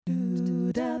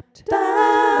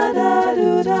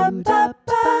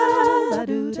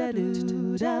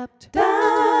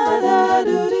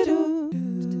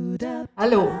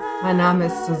Hallo, mein Name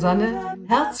ist Susanne.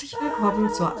 Herzlich willkommen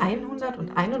zur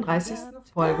 131.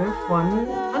 Folge von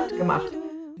Handgemacht.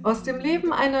 Aus dem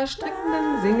Leben einer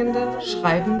strickenden, singenden,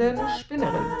 schreibenden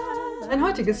Spinnerin. Mein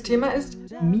heutiges Thema ist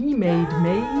Me Made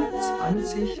May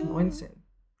 2019.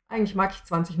 Eigentlich mag ich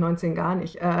 2019 gar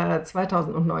nicht.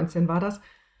 2019 war das.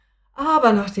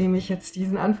 Aber nachdem ich jetzt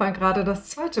diesen Anfang gerade das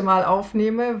zweite Mal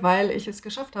aufnehme, weil ich es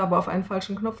geschafft habe, auf einen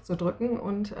falschen Knopf zu drücken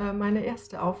und meine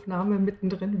erste Aufnahme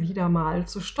mittendrin wieder mal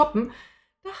zu stoppen,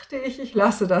 dachte ich, ich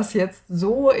lasse das jetzt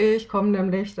so. Ich komme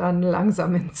nämlich dann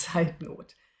langsam in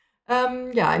Zeitnot.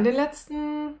 In den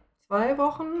letzten 2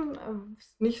 Wochen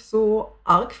ist nicht so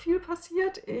arg viel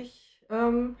passiert. Ich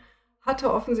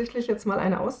hatte offensichtlich jetzt mal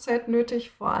eine Auszeit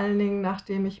nötig, vor allen Dingen,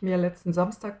 nachdem ich mir letzten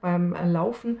Samstag beim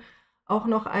Laufen auch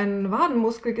noch einen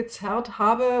Wadenmuskel gezerrt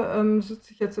habe,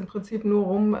 sitze ich jetzt im Prinzip nur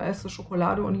rum, esse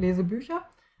Schokolade und lese Bücher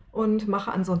und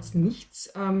mache ansonsten nichts.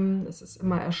 Es ist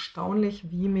immer erstaunlich,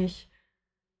 wie mich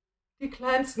die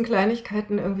kleinsten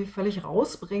Kleinigkeiten irgendwie völlig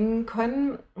rausbringen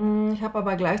können. Ich habe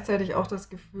aber gleichzeitig auch das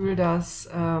Gefühl, dass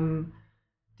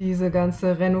diese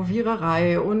ganze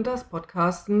Renoviererei und das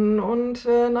Podcasten und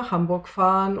nach Hamburg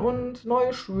fahren und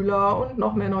neue Schüler und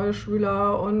noch mehr neue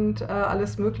Schüler und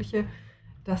alles Mögliche,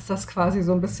 dass das quasi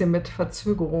so ein bisschen mit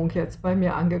Verzögerung jetzt bei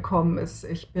mir angekommen ist.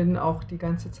 Ich bin auch die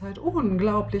ganze Zeit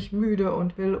unglaublich müde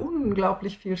und will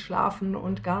unglaublich viel schlafen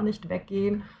und gar nicht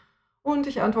weggehen. Und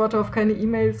ich antworte auf keine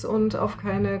E-Mails und auf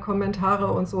keine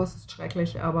Kommentare und so. Es ist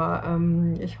schrecklich, aber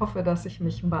ich hoffe, dass ich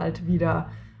mich bald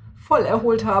wieder voll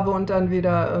erholt habe und dann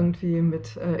wieder irgendwie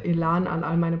mit Elan an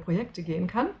all meine Projekte gehen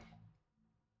kann.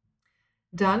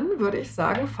 Dann würde ich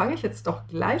sagen, fange ich jetzt doch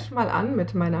gleich mal an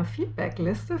mit meiner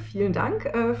Feedbackliste. Vielen Dank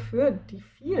für die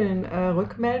vielen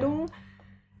Rückmeldungen.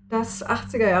 Das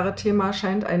 80er-Jahre-Thema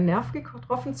scheint einen Nerv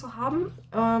getroffen zu haben.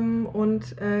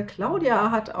 Und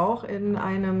Claudia hat auch in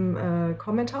einem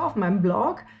Kommentar auf meinem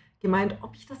Blog gemeint,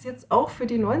 ob ich das jetzt auch für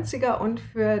die 90er und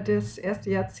für das erste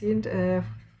Jahrzehnt,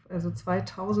 also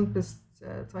 2000 bis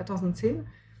 2010,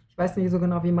 ich weiß nicht so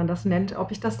genau, wie man das nennt,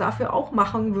 ob ich das dafür auch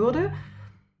machen würde.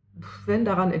 Wenn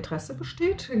daran Interesse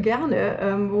besteht,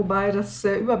 gerne. Wobei das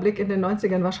Überblick in den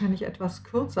 90ern wahrscheinlich etwas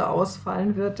kürzer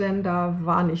ausfallen wird, denn da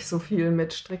war nicht so viel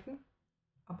mit Stricken.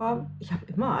 Aber ich habe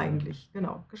immer eigentlich,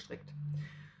 gestrickt.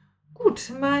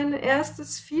 Gut, mein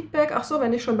erstes Feedback, ach so,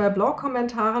 wenn ich schon bei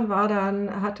Blog-Kommentaren war,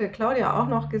 dann hatte Claudia auch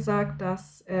noch gesagt,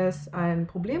 dass es ein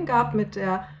Problem gab mit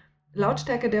der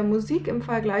Lautstärke der Musik im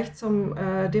Vergleich zum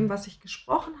dem, was ich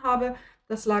gesprochen habe.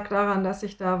 Das lag daran, dass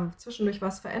ich da zwischendurch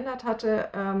was verändert hatte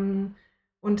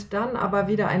und dann aber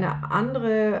wieder eine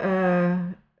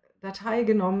andere Datei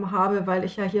genommen habe, weil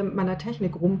ich ja hier mit meiner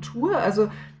Technik rumtue. Also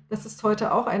das ist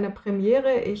heute auch eine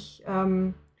Premiere. Ich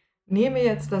nehme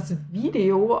jetzt das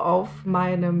Video auf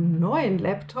meinem neuen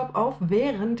Laptop auf,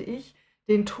 während ich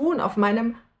den Ton auf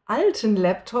meinem alten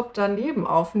Laptop daneben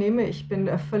aufnehme. Ich bin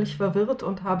völlig verwirrt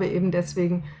und habe eben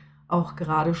deswegen auch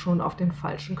gerade schon auf den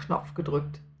falschen Knopf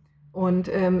gedrückt. Und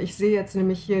ich sehe jetzt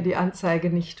nämlich hier die Anzeige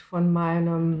nicht von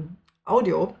meinem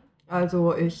Audio.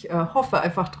 Also ich hoffe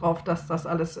einfach drauf, dass das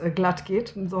alles glatt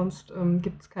geht. Sonst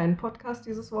gibt es keinen Podcast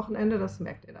dieses Wochenende, das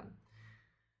merkt ihr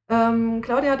dann.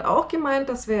 Claudia hat auch gemeint,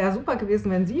 das wäre ja super gewesen,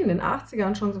 wenn sie in den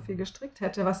 80ern schon so viel gestrickt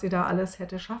hätte, was sie da alles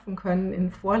hätte schaffen können in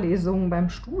Vorlesungen beim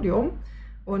Studium.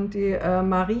 Und die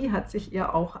Marie hat sich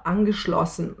ihr auch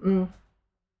angeschlossen.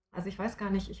 Also ich weiß gar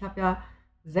nicht, ich habe ja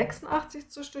 86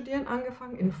 zu studieren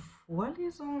angefangen. In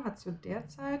Vorlesungen hat zu der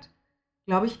Zeit,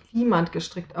 glaube ich, niemand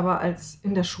gestrickt, aber als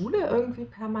in der Schule irgendwie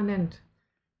permanent.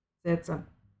 Seltsam.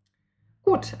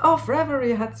 Gut, auf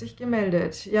Ravelry hat sich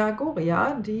gemeldet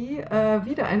Jagoria, die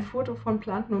wieder ein Foto von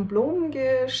Planten und Blumen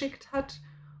geschickt hat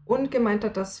und gemeint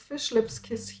hat, das Fish Lips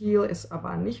Kiss Heel ist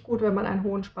aber nicht gut, wenn man einen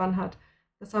hohen Spann hat.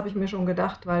 Das habe ich mir schon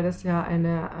gedacht, weil das ja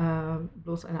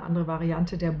bloß eine andere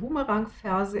Variante der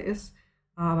Boomerang-Ferse ist.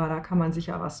 Aber da kann man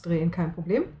sicher was drehen, kein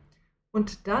Problem.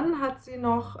 Und dann hat sie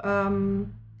noch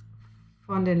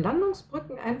von den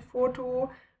Landungsbrücken ein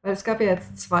Foto, weil es gab ja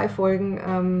jetzt 2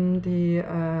 Folgen, die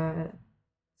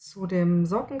zu dem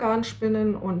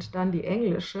Sockengarnspinnen und dann die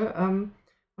englische.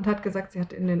 Und hat gesagt, sie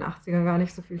hat in den 80ern gar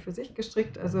nicht so viel für sich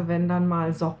gestrickt, also wenn dann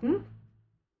mal Socken.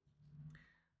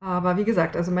 Aber wie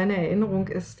gesagt, also meine Erinnerung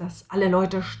ist, dass alle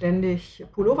Leute ständig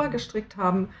Pullover gestrickt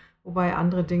haben, wobei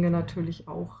andere Dinge natürlich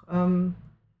auch.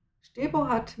 Stebo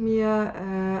hat mir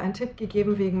einen Tipp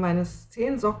gegeben wegen meines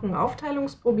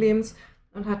 10-Socken-Aufteilungsproblems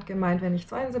und hat gemeint, wenn ich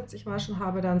 72 Maschen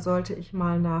habe, dann sollte ich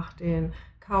mal nach den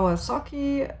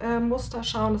Kawasaki-Muster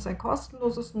schauen. Das ist ein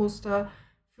kostenloses Muster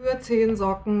für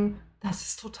Zehensocken. Das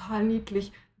ist total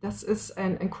niedlich. Das ist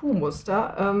ein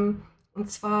Kuhmuster. Und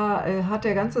zwar hat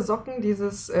der ganze Socken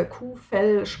dieses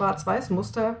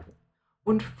Kuhfell-Schwarz-Weiß-Muster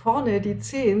und vorne die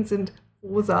Zehen sind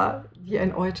rosa wie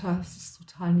ein Euter. Das ist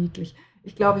total niedlich.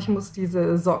 Ich glaube, ich muss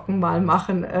diese Socken mal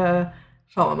machen.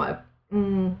 Schauen wir mal.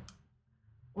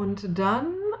 Und dann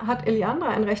hat Eliandra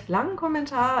einen recht langen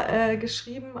Kommentar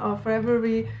geschrieben auf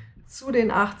Revelry zu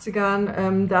den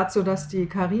 80ern, dazu, dass die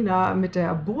Carina mit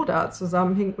der Burda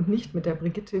zusammenhing und nicht mit der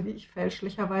Brigitte, wie ich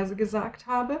fälschlicherweise gesagt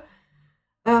habe.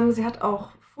 Sie hat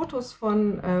auch Fotos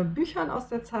von Büchern aus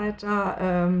der Zeit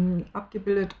da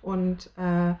abgebildet und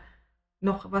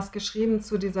noch was geschrieben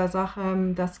zu dieser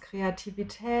Sache, dass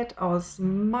Kreativität aus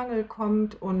Mangel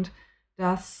kommt und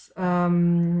dass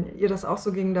ihr das auch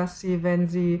so ging, dass sie, wenn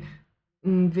sie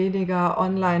weniger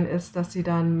online ist, dass sie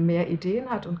dann mehr Ideen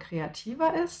hat und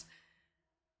kreativer ist.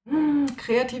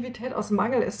 Kreativität aus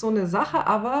Mangel ist so eine Sache,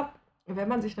 aber wenn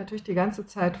man sich natürlich die ganze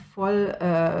Zeit voll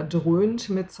dröhnt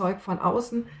mit Zeug von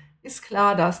außen, ist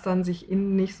klar, dass dann sich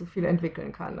innen nicht so viel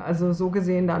entwickeln kann. Also so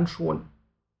gesehen dann schon.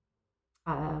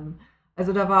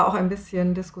 Also da war auch ein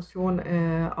bisschen Diskussion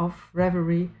auf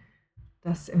Revelry.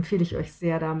 Das empfehle ich euch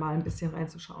sehr, da mal ein bisschen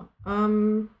reinzuschauen. Was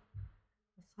haben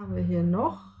wir hier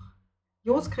noch?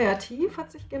 Jos Kreativ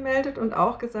hat sich gemeldet und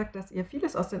auch gesagt, dass ihr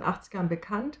vieles aus den 80ern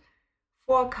bekannt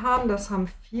vorkam. Das haben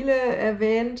viele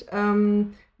erwähnt.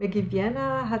 Maggie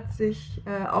Vienna hat sich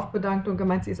auch bedankt und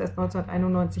gemeint, sie ist erst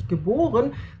 1991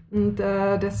 geboren und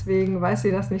deswegen weiß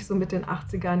sie das nicht so mit den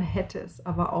 80ern, hätte es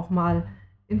aber auch mal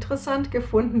interessant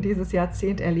gefunden, dieses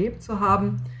Jahrzehnt erlebt zu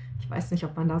haben. Ich weiß nicht,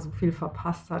 ob man da so viel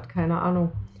verpasst hat, keine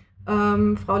Ahnung.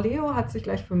 Frau Leo hat sich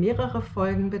gleich für mehrere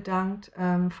Folgen bedankt,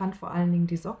 fand vor allen Dingen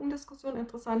die Sockendiskussion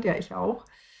interessant, ja, ich auch.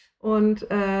 Und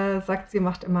sagt, sie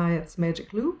macht immer jetzt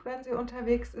Magic Loop, wenn sie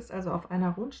unterwegs ist, also auf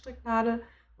einer Rundstricknadel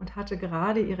und hatte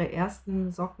gerade ihre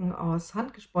ersten Socken aus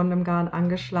handgesponnenem Garn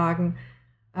angeschlagen,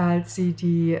 als sie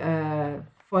die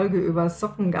Folge über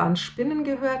Sockengarn spinnen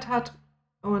gehört hat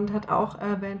und hat auch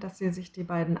erwähnt, dass sie sich die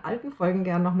beiden alten Folgen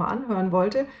gern nochmal anhören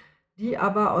wollte, die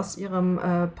aber aus ihrem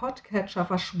Podcatcher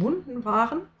verschwunden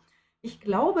waren. Ich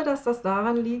glaube, dass das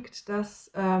daran liegt,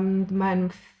 dass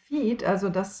mein Feed, also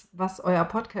das, was euer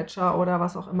Podcatcher oder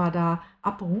was auch immer da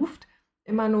abruft,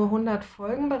 immer nur 100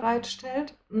 Folgen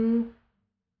bereitstellt. Und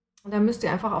dann müsst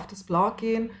ihr einfach auf das Blog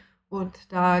gehen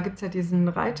und da gibt es ja diesen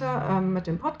Reiter mit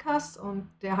dem Podcast und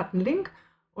der hat einen Link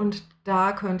und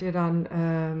da könnt ihr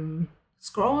dann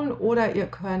scrollen oder ihr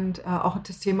könnt auch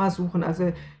das Thema suchen.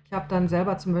 Also ich habe dann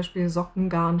selber zum Beispiel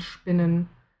Sockengarn spinnen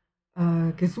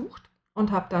gesucht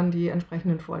und habe dann die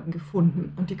entsprechenden Folgen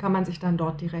gefunden. Und die kann man sich dann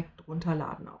dort direkt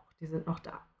runterladen auch. Die sind noch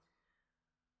da.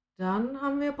 Dann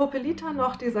haben wir Popelita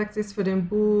noch, die sagt, sie ist für den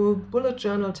Bullet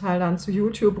Journal Teil dann zu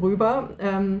YouTube rüber.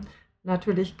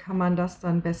 Natürlich kann man das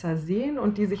dann besser sehen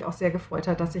und die sich auch sehr gefreut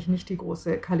hat, dass ich nicht die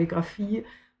große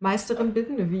Kalligrafie-Meisterin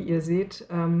bin. Wie ihr seht,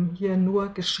 hier nur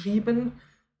geschrieben.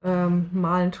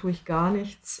 Malen tue ich gar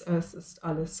nichts. Es ist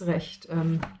alles recht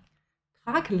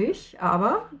krakelig,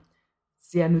 aber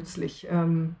sehr nützlich.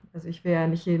 Also ich wäre ja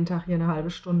nicht jeden Tag hier eine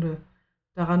halbe Stunde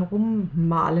daran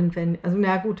rummalen, wenn, also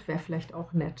na gut, wäre vielleicht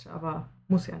auch nett, aber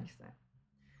muss ja nicht sein.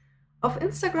 Auf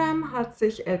Instagram hat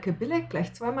sich Elke Bilek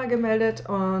gleich zweimal gemeldet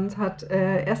und hat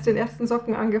erst den ersten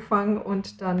Socken angefangen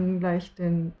und dann gleich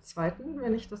den zweiten,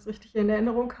 wenn ich das richtig in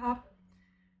Erinnerung habe.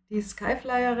 Die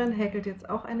Skyflyerin häkelt jetzt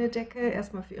auch eine Decke,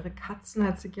 erstmal für ihre Katzen,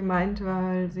 hat sie gemeint,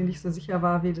 weil sie nicht so sicher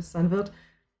war, wie das dann wird.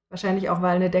 Wahrscheinlich auch,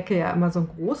 weil eine Decke ja immer so ein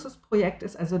großes Projekt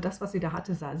ist. Also das, was sie da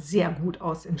hatte, sah sehr gut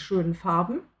aus in schönen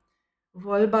Farben.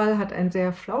 Wollball hat ein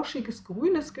sehr flauschiges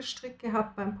grünes Gestrick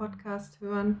gehabt beim Podcast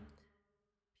hören.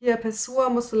 Pia Pessoa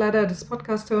musste leider das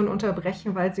Podcast hören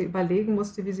unterbrechen, weil sie überlegen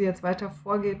musste, wie sie jetzt weiter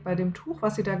vorgeht bei dem Tuch,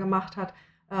 was sie da gemacht hat.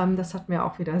 Das hat mir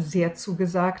auch wieder sehr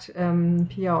zugesagt.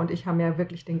 Pia und ich haben ja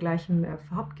wirklich den gleichen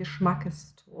Farbgeschmack.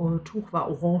 Das Tuch war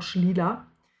orange-lila.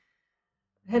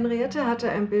 Henriette hatte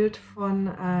ein Bild von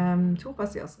einem Tuch,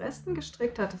 was sie aus Resten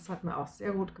gestrickt hat. Das hat mir auch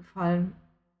sehr gut gefallen.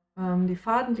 Die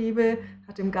Fadenliebe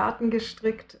hat im Garten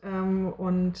gestrickt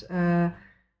und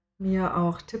mir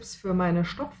auch Tipps für meine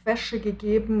Stopfwäsche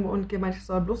gegeben und gemeint, ich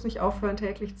soll bloß nicht aufhören,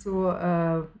 täglich zu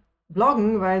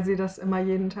bloggen, weil sie das immer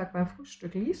jeden Tag beim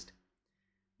Frühstück liest.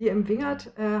 Die im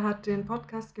Wingert hat den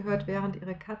Podcast gehört, während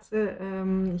ihre Katze,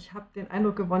 ich habe den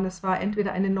Eindruck gewonnen, es war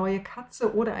entweder eine neue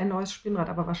Katze oder ein neues Spinnrad,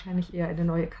 aber wahrscheinlich eher eine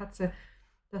neue Katze,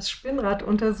 das Spinnrad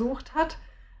untersucht hat.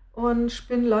 Und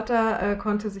Spinnlotta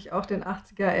konnte sich auch den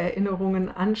 80er-Erinnerungen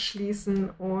anschließen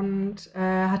und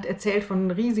hat erzählt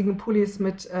von riesigen Pullis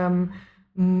mit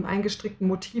eingestrickten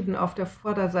Motiven auf der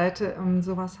Vorderseite.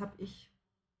 Sowas habe ich,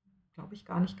 glaube ich,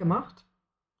 gar nicht gemacht.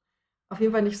 Auf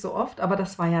jeden Fall nicht so oft, aber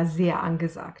das war ja sehr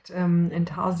angesagt.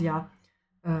 Intarsia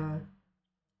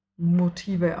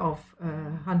Motive auf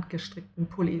handgestrickten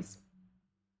Pullis.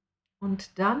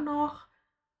 Und dann noch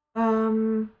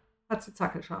hat sie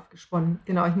zackelscharf gesponnen.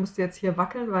 Genau, ich musste jetzt hier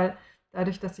wackeln, weil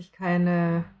dadurch, dass ich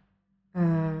keine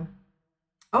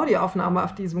Audioaufnahme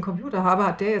auf diesem Computer habe,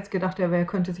 hat der jetzt gedacht,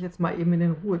 könnte sich jetzt mal eben in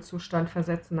den Ruhezustand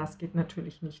versetzen. Das geht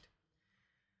natürlich nicht.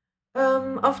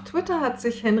 Auf Twitter hat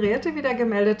sich Henriette wieder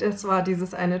gemeldet. Es war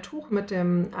dieses eine Tuch mit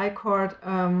dem I-Cord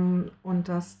und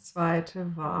das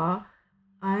zweite war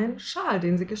ein Schal,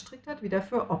 den sie gestrickt hat, wieder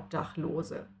für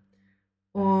Obdachlose.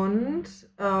 Und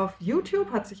auf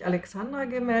YouTube hat sich Alexandra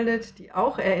gemeldet, die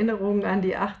auch Erinnerungen an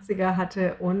die 80er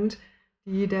hatte und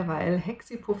die derweil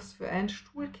Hexipuffs für ein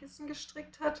Stuhlkissen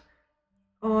gestrickt hat.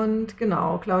 Und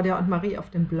genau, Claudia und Marie auf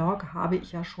dem Blog habe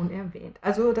ich ja schon erwähnt.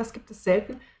 Also das gibt es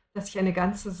selten, dass ich eine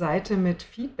ganze Seite mit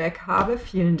Feedback habe.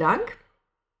 Vielen Dank.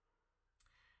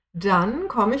 Dann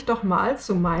komme ich doch mal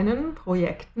zu meinen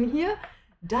Projekten hier.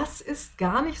 Das ist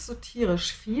gar nicht so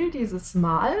tierisch viel dieses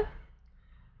Mal,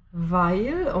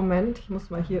 weil, Moment, ich muss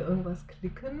mal hier irgendwas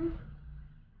klicken.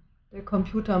 Der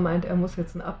Computer meint, er muss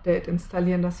jetzt ein Update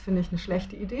installieren. Das finde ich eine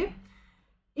schlechte Idee.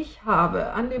 Ich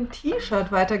habe an dem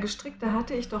T-Shirt weiter gestrickt. Da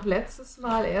hatte ich doch letztes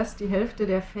Mal erst die Hälfte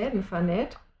der Fäden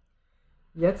vernäht.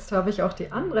 Jetzt habe ich auch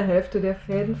die andere Hälfte der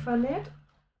Fäden vernäht.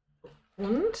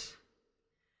 Und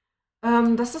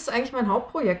das ist eigentlich mein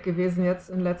Hauptprojekt gewesen jetzt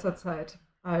in letzter Zeit.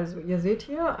 Also ihr seht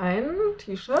hier ein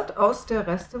T-Shirt aus der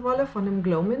Restewolle von dem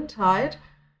Gloamin' Tide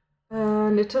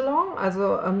Knit-Along.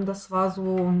 Also das war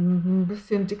so ein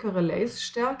bisschen dickere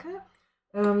Lace-Stärke.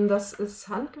 Das ist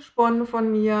handgesponnen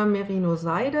von mir,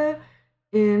 Merino-Seide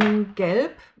in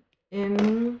Gelb,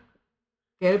 in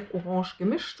Gelb-Orange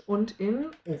gemischt und in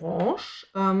Orange.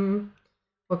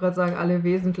 Ich wollte gerade sagen, alle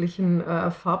wesentlichen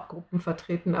Farbgruppen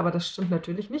vertreten, aber das stimmt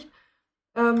natürlich nicht.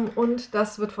 Und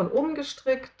das wird von oben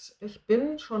gestrickt. Ich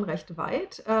bin schon recht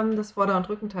weit. Das Vorder- und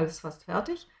Rückenteil ist fast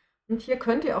fertig. Und hier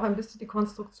könnt ihr auch ein bisschen die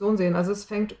Konstruktion sehen. Also es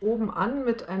fängt oben an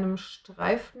mit einem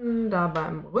Streifen da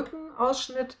beim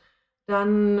Rückenausschnitt.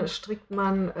 Dann strickt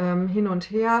man hin und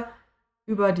her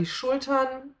über die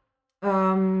Schultern.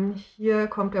 Hier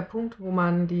kommt der Punkt, wo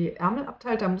man die Ärmel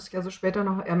abteilt. Da muss ich also später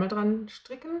noch Ärmel dran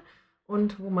stricken.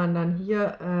 Und wo man dann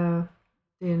hier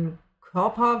den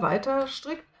Körper weiter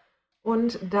strickt.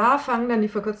 Und da fangen dann die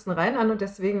verkürzten Reihen an und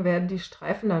deswegen werden die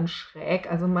Streifen dann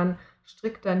schräg. Also man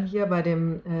strickt dann hier bei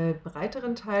dem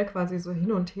breiteren Teil quasi so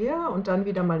hin und her und dann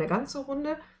wieder mal eine ganze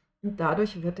Runde. Und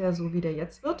dadurch wird er so, wie der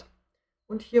jetzt wird.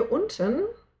 Und hier unten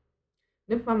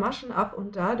nimmt man Maschen ab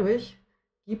und dadurch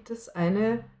gibt es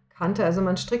eine Kante. Also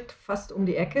man strickt fast um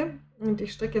die Ecke. Und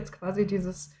ich stricke jetzt quasi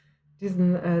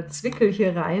diesen Zwickel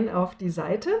hier rein auf die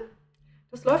Seite.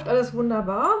 Das läuft alles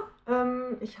wunderbar.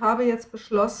 Ich habe jetzt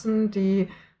beschlossen, die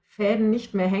Fäden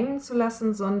nicht mehr hängen zu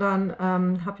lassen, sondern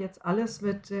habe jetzt alles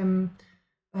mit dem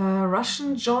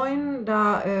Russian Join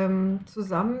da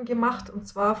zusammen gemacht. Und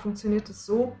zwar funktioniert es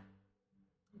so,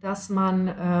 dass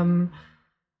man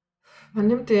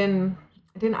nimmt den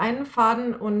einen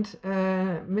Faden und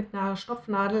mit einer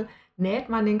Stopfnadel näht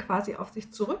man den quasi auf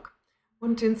sich zurück.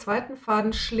 Und den zweiten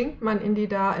Faden schlingt man in die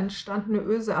da entstandene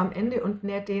Öse am Ende und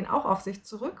näht den auch auf sich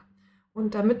zurück.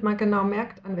 Und damit man genau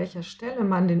merkt, an welcher Stelle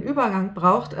man den Übergang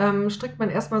braucht, strickt man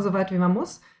erstmal so weit, wie man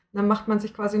muss. Dann macht man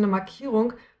sich quasi eine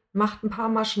Markierung, macht ein paar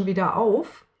Maschen wieder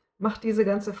auf, macht diese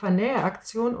ganze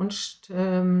Vernähaktion und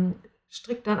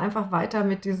strickt dann einfach weiter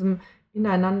mit diesem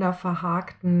ineinander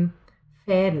verhakten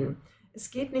Fäden. Es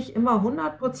geht nicht immer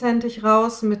hundertprozentig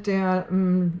raus mit der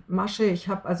Masche. Ich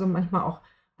habe also manchmal auch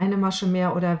eine Masche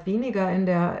mehr oder weniger in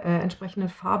der entsprechenden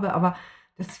Farbe, aber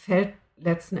das fällt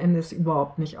letzten Endes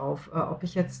überhaupt nicht auf. Ob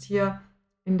ich jetzt hier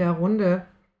in der Runde,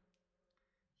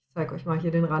 ich zeige euch mal hier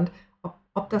den Rand,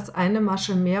 ob das eine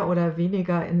Masche mehr oder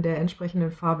weniger in der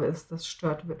entsprechenden Farbe ist, das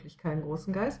stört wirklich keinen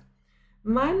großen Geist.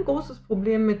 Mein großes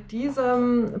Problem mit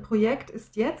diesem Projekt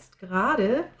ist jetzt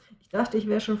gerade, ich dachte, ich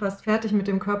wäre schon fast fertig mit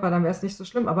dem Körper, dann wäre es nicht so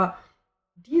schlimm, aber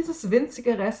dieses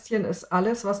winzige Restchen ist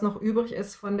alles, was noch übrig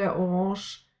ist von der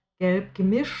orange-gelb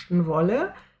gemischten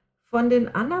Wolle. Von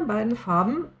den anderen beiden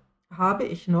Farben habe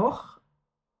ich noch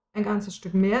ein ganzes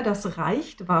Stück mehr. Das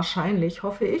reicht wahrscheinlich,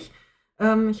 hoffe ich.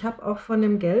 Ich habe auch von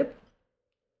dem Gelb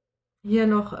hier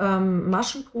noch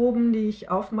Maschenproben, die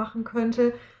ich aufmachen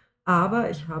könnte. Aber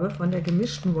ich habe von der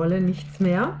gemischten Wolle nichts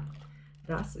mehr.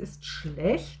 Das ist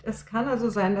schlecht. Es kann also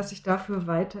sein, dass ich dafür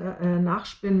weiter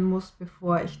nachspinnen muss,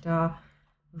 bevor ich da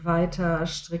weiter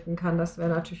stricken kann. Das wäre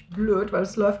natürlich blöd, weil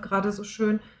es läuft gerade so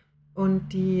schön. Und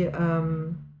die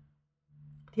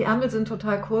Ärmel sind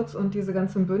total kurz und diese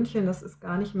ganzen Bündchen, das ist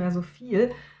gar nicht mehr so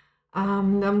viel.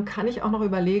 Dann kann ich auch noch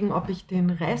überlegen, ob ich den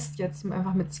Rest jetzt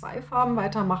einfach mit 2 Farben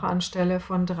weitermache anstelle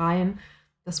von 3.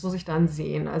 Das muss ich dann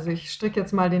sehen. Also ich stricke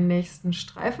jetzt mal den nächsten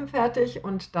Streifen fertig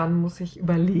und dann muss ich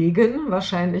überlegen.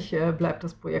 Wahrscheinlich bleibt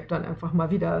das Projekt dann einfach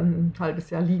mal wieder ein halbes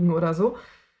Jahr liegen oder so.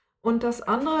 Und das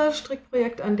andere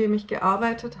Strickprojekt, an dem ich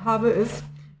gearbeitet habe, ist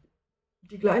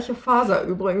die gleiche Faser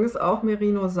übrigens, auch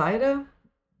Merino-Seide.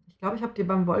 Ich glaube, ich habe die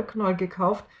beim Wollknoll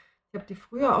gekauft. Ich habe die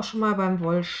früher auch schon mal beim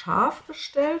Wollschaf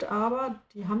bestellt, aber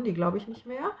die haben die, glaube ich, nicht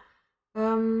mehr.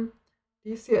 Ähm,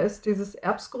 Dies hier ist dieses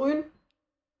Erbsgrün,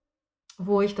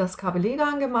 wo ich das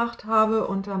Kabelegan gemacht habe.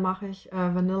 Und da mache ich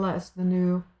Vanilla is the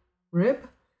New Rib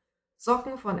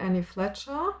Socken von Annie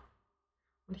Fletcher.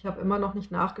 Und ich habe immer noch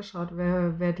nicht nachgeschaut,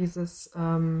 wer dieses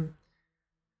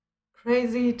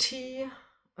Crazy Tea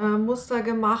Muster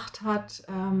gemacht hat.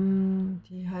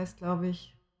 Die heißt, glaube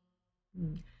ich,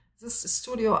 das ist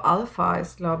Studio Alpha,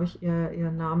 ist, glaube ich,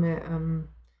 ihr Name.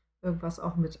 Irgendwas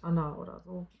auch mit Anna oder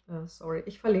so. Sorry,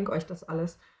 ich verlinke euch das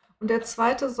alles. Und der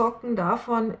zweite Socken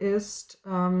davon ist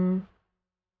ein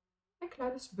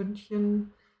kleines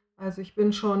Bündchen. Also ich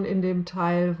bin schon in dem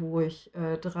Teil, wo ich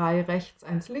 3 rechts,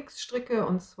 1 links stricke.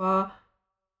 Und zwar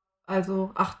also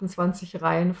 28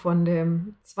 Reihen von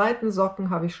dem zweiten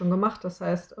Socken habe ich schon gemacht. Das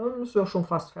heißt, ist ja schon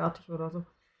fast fertig oder so.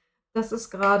 Das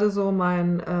ist gerade so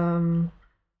mein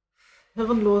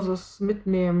hirnloses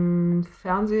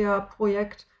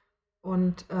Mitnehmen-Fernseher-Projekt.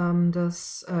 Und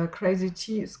das Crazy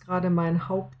Tea ist gerade mein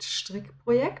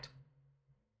Hauptstrickprojekt.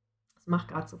 Das macht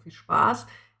gerade so viel Spaß.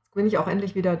 Jetzt bin ich auch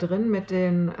endlich wieder drin mit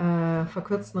den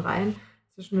verkürzten Reihen.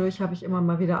 Zwischendurch habe ich immer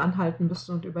mal wieder anhalten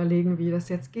müssen und überlegen, wie das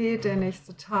jetzt geht, der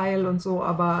nächste Teil und so.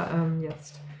 Aber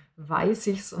jetzt weiß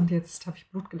ich es und jetzt habe ich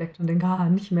Blut geleckt und denke,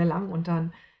 nicht mehr lang. Und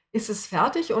dann ist es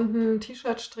fertig. Und ein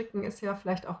T-Shirt stricken ist ja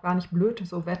vielleicht auch gar nicht blöd.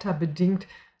 So wetterbedingt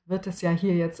wird es ja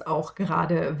hier jetzt auch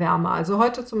gerade wärmer. Also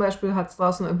heute zum Beispiel hat es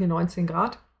draußen irgendwie 19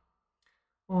 Grad.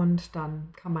 Und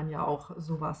dann kann man ja auch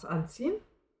sowas anziehen.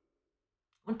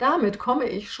 Und damit komme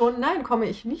ich schon, nein, komme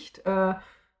ich nicht, wo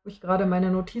ich gerade meine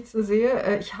Notizen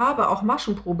sehe. Ich habe auch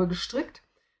Maschenprobe gestrickt.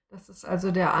 Das ist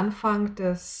also der Anfang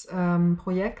des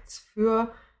Projekts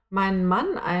für meinen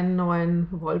Mann, einen neuen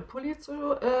Wollpulli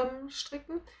zu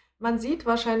stricken. Man sieht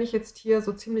wahrscheinlich jetzt hier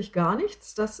so ziemlich gar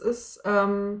nichts. Das ist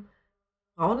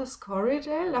braunes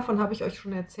Corriedale. Davon habe ich euch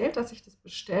schon erzählt, dass ich das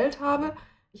bestellt habe.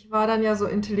 Ich war dann ja so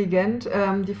intelligent,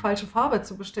 die falsche Farbe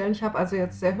zu bestellen. Ich habe also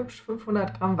jetzt sehr hübsch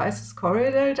 500 Gramm weißes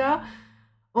Corriedale da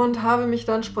und habe mich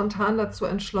dann spontan dazu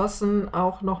entschlossen,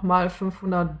 auch nochmal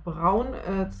 500 Braun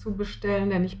zu bestellen,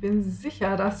 denn ich bin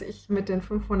sicher, dass ich mit den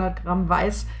 500 Gramm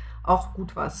Weiß auch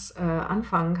gut was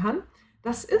anfangen kann.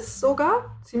 Das ist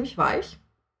sogar ziemlich weich,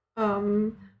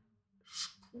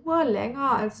 Spur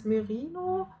länger als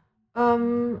Merino,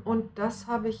 und das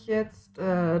habe ich jetzt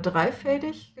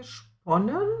dreifädig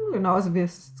gesponnen. Genau, also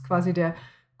es ist jetzt quasi der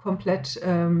komplett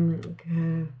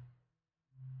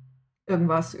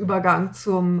irgendwas Übergang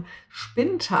zum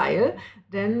Spinnteil,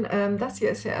 denn das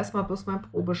hier ist ja erstmal bloß mein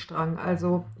Probestrang.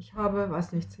 Also ich habe,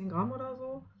 weiß nicht, 10 Gramm oder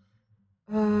so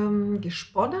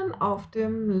gesponnen auf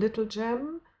dem Little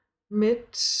Gem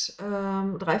mit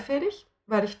dreifädig,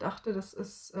 weil ich dachte, das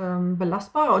ist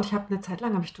belastbar. Und ich habe eine Zeit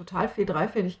lang habe ich total viel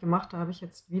dreifädig gemacht. Da habe ich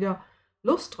jetzt wieder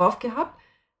Lust drauf gehabt.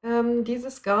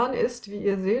 Dieses Garn ist, wie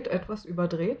ihr seht, etwas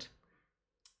überdreht.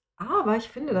 Aber ich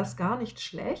finde das gar nicht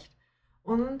schlecht.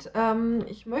 Und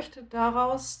ich möchte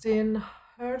daraus den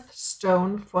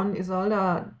Hearthstone von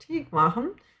Isolda Teague machen.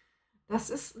 Das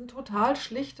ist ein total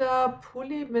schlichter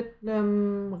Pulli mit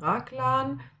einem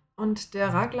Raglan. Und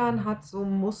der Raglan hat so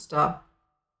ein Muster.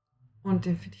 Und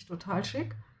den finde ich total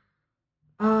schick.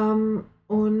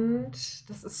 Und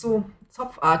das ist so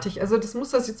zopfartig. Also das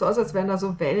Muster sieht so aus, als wären da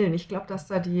so Wellen. Ich glaube, dass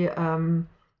da die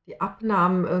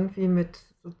Abnahmen irgendwie mit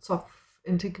so Zopf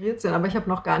integriert sind. Aber ich habe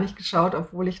noch gar nicht geschaut,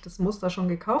 obwohl ich das Muster schon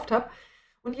gekauft habe.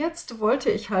 Und jetzt wollte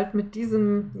ich halt mit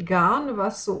diesem Garn,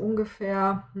 was so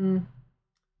ungefähr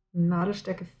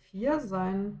Nadelstärke 4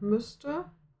 sein müsste,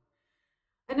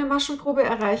 eine Maschenprobe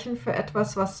erreichen für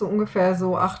etwas, was so ungefähr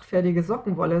so 8-fertige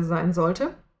Sockenwolle sein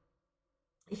sollte.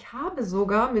 Ich habe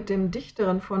sogar mit dem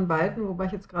dichteren von beiden, wobei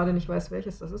ich jetzt gerade nicht weiß,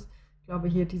 welches das ist, ich glaube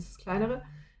hier dieses kleinere,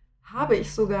 habe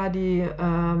ich sogar die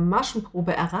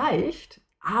Maschenprobe erreicht,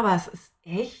 aber es ist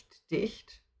echt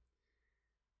dicht.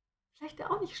 Vielleicht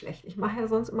ja auch nicht schlecht. Ich mache ja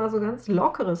sonst immer so ganz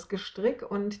lockeres Gestrick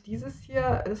und dieses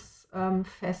hier ist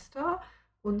fester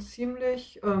und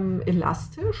ziemlich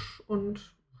elastisch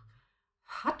und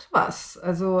hat was.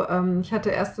 Also ich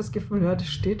hatte erst das Gefühl, ja, das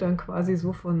steht dann quasi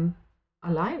so von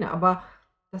alleine, aber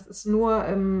das ist nur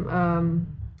im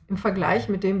Vergleich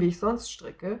mit dem, wie ich sonst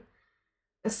stricke.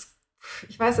 Es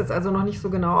Ich weiß jetzt also noch nicht so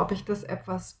genau, ob ich das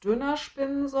etwas dünner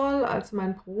spinnen soll als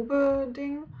mein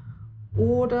Probeding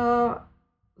oder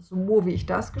so, wie ich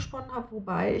das gesponnen habe,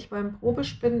 wobei ich beim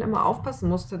Probespinnen immer aufpassen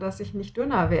musste, dass ich nicht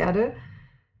dünner werde.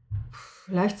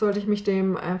 Vielleicht sollte ich mich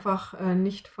dem einfach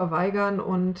nicht verweigern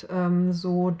und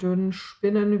so dünn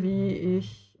spinnen, wie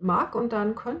ich mag. Und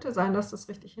dann könnte sein, dass das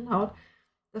richtig hinhaut.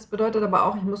 Das bedeutet aber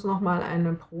auch, ich muss noch mal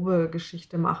eine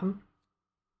Probegeschichte machen.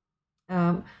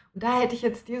 Und da hätte ich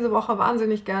jetzt diese Woche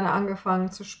wahnsinnig gerne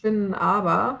angefangen zu spinnen,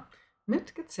 aber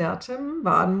mit gezerrtem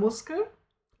Wadenmuskel,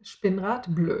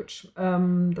 Spinnrad, blöd.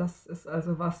 Das ist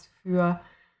also was für,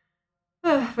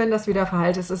 wenn das wieder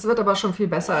verheilt ist. Es wird aber schon viel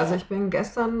besser. Also ich bin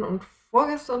gestern und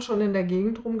vorgestern schon in der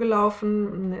Gegend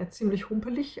rumgelaufen, ziemlich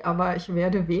humpelig, aber ich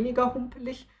werde weniger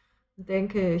humpelig. Ich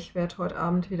denke, ich werde heute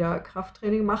Abend wieder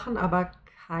Krafttraining machen, aber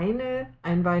keine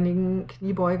einbeinigen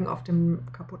Kniebeugen auf dem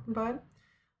kaputten Bein.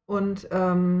 Und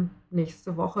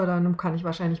nächste Woche dann kann ich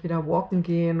wahrscheinlich wieder walken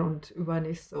gehen und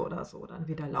übernächste oder so dann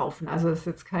wieder laufen. Also es ist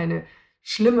jetzt keine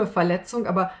schlimme Verletzung,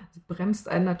 aber es bremst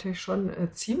einen natürlich schon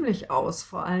ziemlich aus.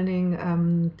 Vor allen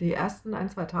Dingen die ersten ein,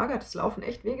 zwei Tage hat das Laufen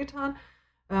echt wehgetan.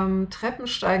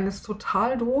 Treppensteigen ist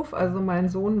total doof. Also mein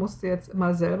Sohn musste jetzt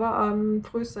immer selber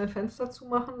frühst sein Fenster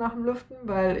zumachen nach dem Lüften,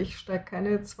 weil ich steige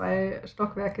keine 2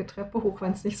 Stockwerke Treppe hoch,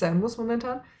 wenn es nicht sein muss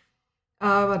momentan.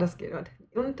 Aber das geht.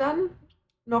 Und dann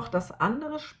noch das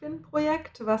andere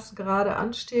Spinnprojekt, was gerade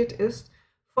ansteht, ist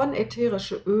von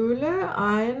ätherische Öle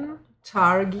ein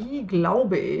Targi,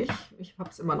 glaube ich. Ich habe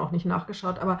es immer noch nicht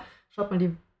nachgeschaut, aber schaut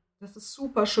mal, das ist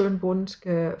super schön bunt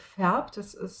gefärbt.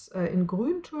 Es ist in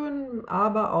Grüntönen,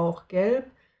 aber auch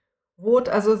gelb, rot,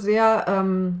 also sehr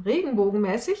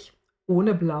regenbogenmäßig,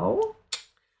 ohne Blau.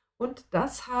 Und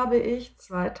das habe ich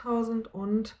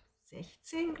 2016,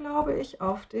 glaube ich,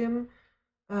 auf dem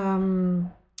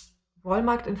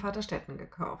Wollmarkt in Vaterstetten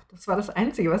gekauft. Das war das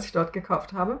Einzige, was ich dort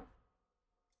gekauft habe.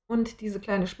 Und diese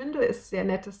kleine Spindel ist sehr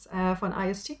nettes von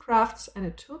IST Crafts,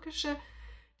 eine türkische.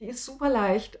 Die ist super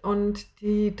leicht und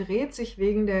die dreht sich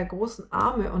wegen der großen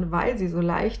Arme und weil sie so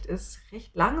leicht ist,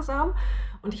 recht langsam.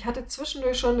 Und ich hatte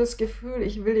zwischendurch schon das Gefühl,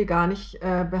 ich will die gar nicht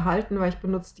behalten, weil ich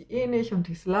benutze die eh nicht und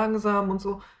die ist langsam und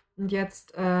so. Und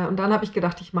dann habe ich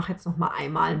gedacht, ich mache jetzt noch mal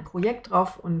einmal ein Projekt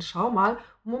drauf und schau mal.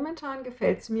 Und momentan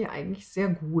gefällt es mir eigentlich sehr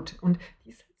gut. Und die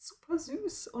ist halt super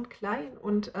süß und klein.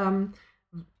 Und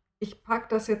ich packe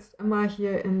das jetzt immer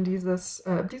hier in dieses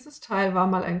Teil war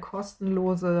mal ein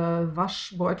kostenloser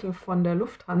Waschbeutel von der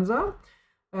Lufthansa.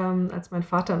 Als mein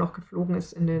Vater noch geflogen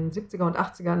ist in den 70er und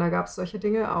 80ern, da gab es solche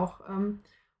Dinge auch.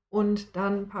 Und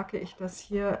dann packe ich das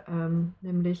hier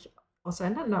nämlich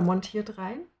auseinander montiert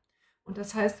rein. Und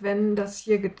das heißt, wenn das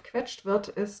hier gequetscht wird,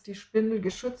 ist die Spindel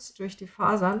geschützt durch die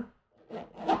Fasern.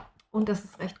 Und das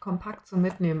ist recht kompakt zum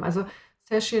Mitnehmen. Also das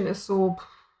Täschchen ist so,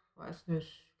 weiß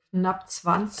nicht, knapp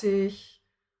 20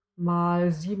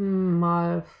 mal 7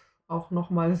 mal auch noch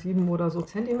mal 7 oder so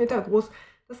Zentimeter groß.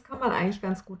 Das kann man eigentlich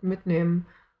ganz gut mitnehmen.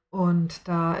 Und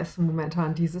da ist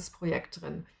momentan dieses Projekt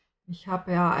drin. Ich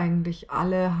habe ja eigentlich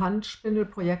alle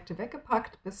Handspindelprojekte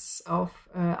weggepackt, bis auf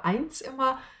eins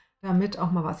immer, damit auch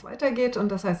mal was weitergeht.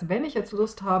 Und das heißt, wenn ich jetzt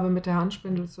Lust habe, mit der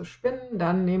Handspindel zu spinnen,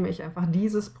 dann nehme ich einfach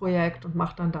dieses Projekt und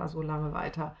mache dann da so lange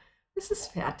weiter, bis es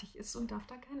fertig ist und darf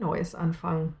dann kein neues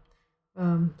anfangen.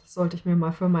 Das sollte ich mir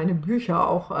mal für meine Bücher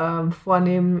auch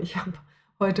vornehmen. Ich habe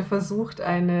heute versucht,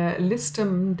 eine Liste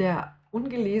der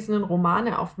ungelesenen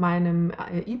Romane auf meinem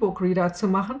E-Book-Reader zu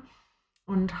machen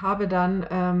und habe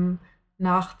dann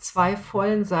nach 2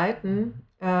 vollen Seiten,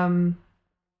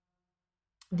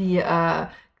 die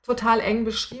total eng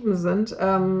beschrieben sind,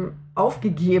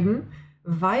 aufgegeben,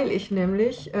 weil ich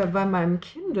nämlich bei meinem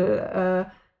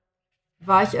Kindle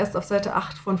war ich erst auf Seite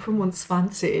 8 von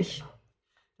 25.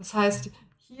 Das heißt,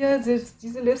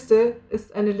 diese Liste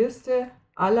ist eine Liste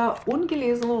aller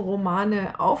ungelesenen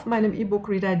Romane auf meinem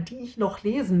E-Book-Reader, die ich noch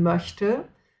lesen möchte.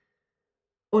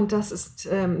 Und das ist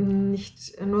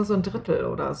nicht nur so ein Drittel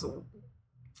oder so.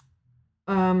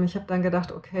 Ich habe dann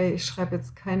gedacht, okay, ich schreibe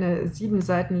jetzt keine 7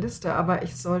 Seiten Liste, aber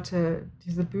ich sollte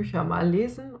diese Bücher mal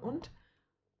lesen und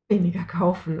weniger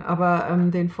kaufen. Aber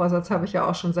den Vorsatz habe ich ja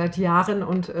auch schon seit Jahren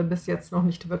und bis jetzt noch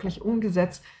nicht wirklich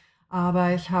umgesetzt. Aber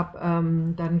ich habe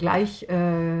dann gleich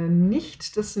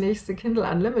nicht das nächste Kindle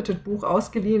Unlimited Buch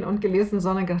ausgeliehen und gelesen,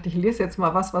 sondern gedacht, ich lese jetzt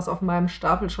mal was auf meinem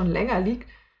Stapel schon länger liegt.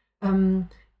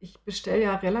 Ich bestelle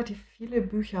ja relativ viele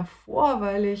Bücher vor,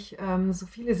 weil ich so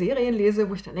viele Serien lese,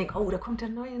 wo ich dann denke, oh, da kommt der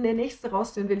nächste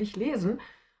raus, den will ich lesen.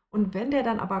 Und wenn der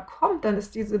dann aber kommt, dann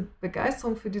ist diese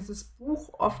Begeisterung für dieses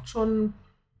Buch oft schon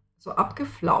so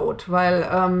abgeflaut,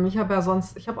 weil ich habe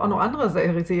auch noch andere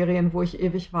Serien, wo ich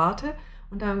ewig warte.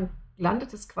 Und dann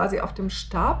landet es quasi auf dem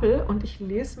Stapel und ich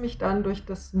lese mich dann durch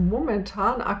das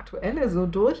momentan Aktuelle so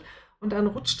durch und dann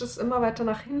rutscht es immer weiter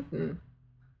nach hinten.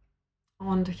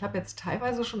 Und ich habe jetzt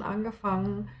teilweise schon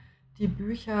angefangen, die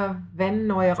Bücher, wenn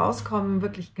neue rauskommen,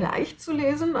 wirklich gleich zu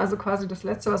lesen. Also quasi das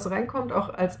Letzte, was reinkommt, auch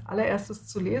als allererstes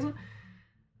zu lesen.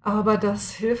 Aber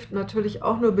das hilft natürlich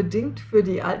auch nur bedingt für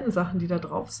die alten Sachen, die da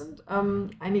drauf sind.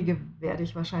 Einige werde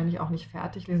ich wahrscheinlich auch nicht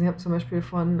fertig lesen. Ich habe zum Beispiel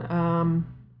von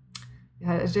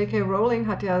ja, J.K. Rowling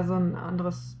hat ja so ein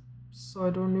anderes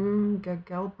Pseudonym,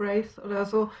 Galbraith oder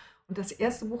so. Und das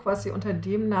erste Buch, was sie unter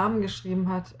dem Namen geschrieben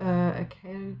hat, A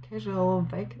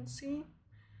Casual Vacancy,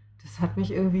 das hat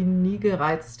mich irgendwie nie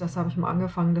gereizt. Das habe ich mal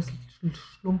angefangen, das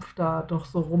schlumpft da doch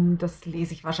so rum. Das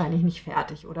lese ich wahrscheinlich nicht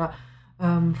fertig. Oder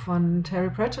von Terry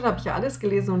Pratchett habe ich ja alles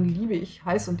gelesen und liebe ich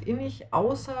heiß und innig,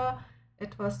 außer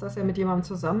etwas, das er mit jemandem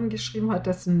zusammengeschrieben hat,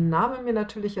 dessen Name mir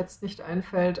natürlich jetzt nicht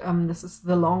einfällt. Das ist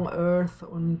The Long Earth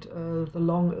und The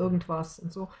Long irgendwas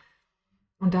und so.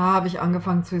 Und da habe ich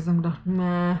angefangen zu lesen und gedacht,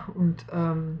 nee, und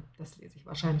das lese ich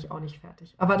wahrscheinlich auch nicht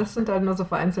fertig. Aber das sind halt nur so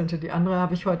vereinzelte. Die andere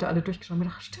habe ich heute alle durchgeschaut und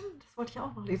gedacht, stimmt, das wollte ich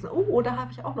auch noch lesen. Oh, da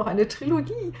habe ich auch noch eine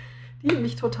Trilogie, die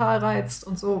mich total reizt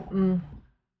und so.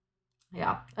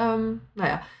 Ja,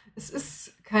 naja, es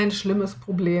ist kein schlimmes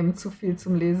Problem, zu viel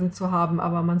zum Lesen zu haben,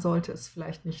 aber man sollte es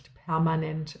vielleicht nicht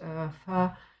permanent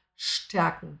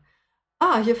verstärken.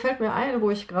 Hier fällt mir ein,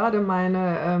 wo ich gerade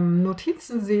meine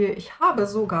Notizen sehe. Ich habe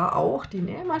sogar auch die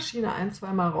Nähmaschine ein,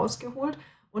 zweimal rausgeholt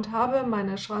und habe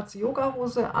meine schwarze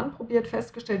Yogahose anprobiert,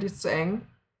 festgestellt, die ist zu eng.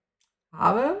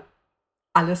 Habe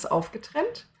alles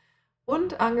aufgetrennt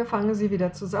und angefangen, sie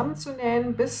wieder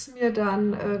zusammenzunähen, bis mir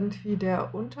dann irgendwie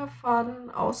der Unterfaden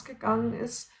ausgegangen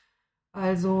ist.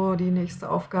 Also die nächste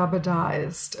Aufgabe da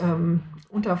ist,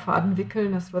 Unterfaden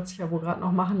wickeln, das wird sich ja wohl gerade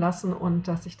noch machen lassen und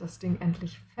dass ich das Ding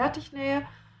endlich fertig nähe.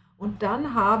 Und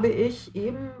dann habe ich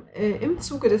eben im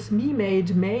Zuge des Me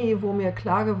Made May, wo mir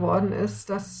klar geworden ist,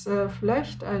 dass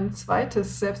vielleicht ein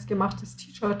zweites selbstgemachtes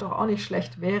T-Shirt doch auch nicht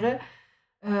schlecht wäre,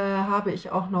 habe ich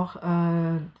auch noch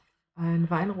ein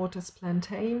weinrotes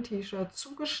Plantain-T-Shirt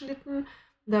zugeschnitten.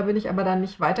 Da bin ich aber dann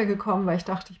nicht weitergekommen, weil ich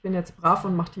dachte, ich bin jetzt brav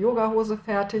und mache die Yogahose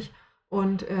fertig.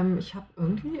 Und ich habe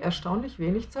irgendwie erstaunlich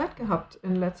wenig Zeit gehabt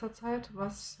in letzter Zeit,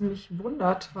 was mich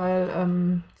wundert,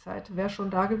 weil Zeit wäre schon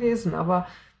da gewesen. Aber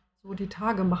so die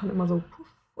Tage machen immer so puff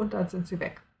und dann sind sie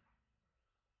weg.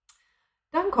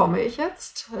 Dann komme ich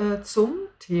jetzt zum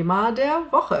Thema der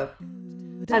Woche.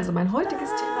 Also mein heutiges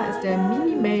Thema ist der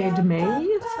Me Made May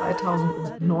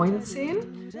 2019.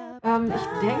 Ich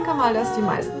denke mal, dass die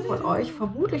meisten von euch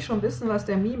vermutlich schon wissen, was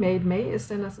der Me Made May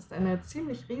ist, denn das ist eine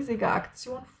ziemlich riesige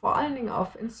Aktion. Vor allen Dingen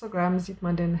auf Instagram sieht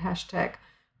man den Hashtag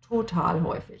total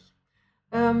häufig.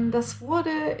 Das wurde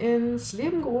ins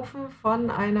Leben gerufen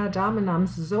von einer Dame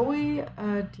namens Zoe,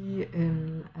 die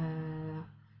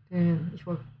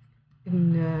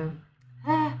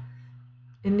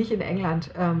nicht in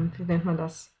England, wie nennt man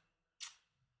das?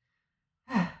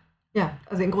 Ja,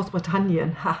 also in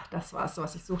Großbritannien. Das war es,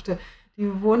 was ich suchte.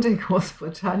 Die wohnt in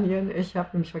Großbritannien. Ich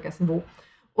habe nämlich vergessen, wo.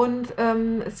 Und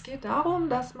es geht darum,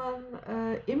 dass man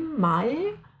im Mai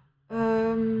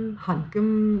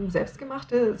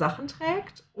selbstgemachte Sachen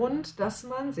trägt und dass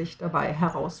man sich dabei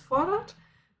herausfordert,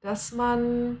 dass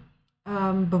man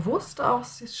bewusst auch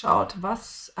schaut,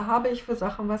 was habe ich für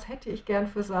Sachen, was hätte ich gern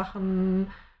für Sachen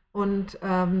und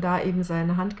da eben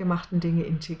seine handgemachten Dinge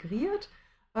integriert.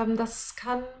 Das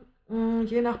kann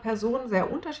je nach Person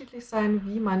sehr unterschiedlich sein,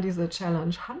 wie man diese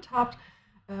Challenge handhabt.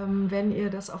 Wenn ihr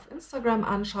das auf Instagram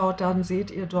anschaut, dann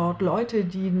seht ihr dort Leute,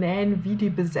 die nähen wie die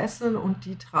Besessenen und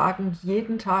die tragen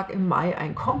jeden Tag im Mai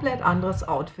ein komplett anderes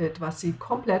Outfit, was sie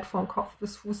komplett von Kopf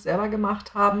bis Fuß selber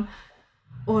gemacht haben.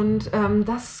 Und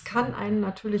das kann einen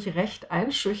natürlich recht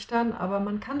einschüchtern, aber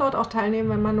man kann dort auch teilnehmen,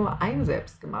 wenn man nur ein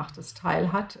selbstgemachtes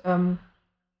Teil hat.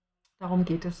 Darum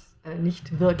geht es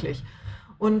nicht wirklich.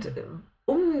 Und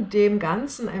um dem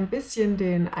Ganzen ein bisschen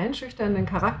den einschüchternden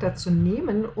Charakter zu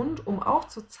nehmen und um auch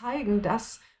zu zeigen,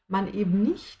 dass man eben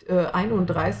nicht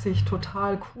 31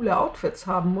 total coole Outfits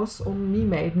haben muss, um Me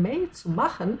Made May zu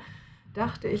machen,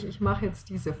 dachte ich, ich mache jetzt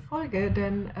diese Folge,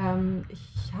 denn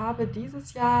ich habe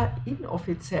dieses Jahr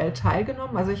inoffiziell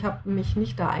teilgenommen. Also ich habe mich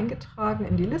nicht da eingetragen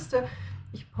in die Liste.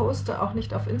 Ich poste auch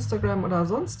nicht auf Instagram oder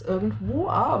sonst irgendwo,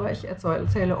 aber ich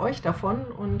erzähle euch davon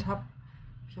und habe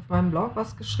auf meinem Blog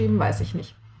was geschrieben, weiß ich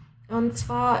nicht. Und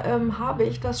zwar habe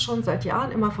ich das schon seit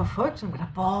Jahren immer verfolgt und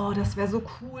gedacht, boah, das wäre so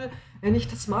cool, wenn ich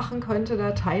das machen könnte,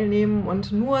 da teilnehmen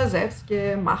und nur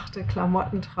selbstgemachte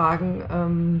Klamotten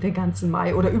tragen den ganzen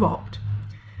Mai oder überhaupt.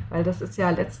 Weil das ist ja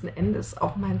letzten Endes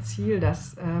auch mein Ziel,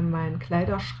 dass mein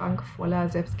Kleiderschrank voller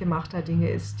selbstgemachter Dinge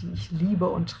ist, die ich liebe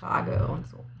und trage und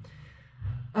so.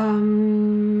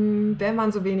 Wenn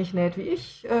man so wenig näht wie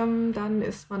ich, dann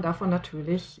ist man davon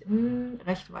natürlich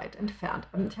recht weit entfernt.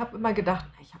 Ich habe immer gedacht,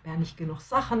 ich habe ja nicht genug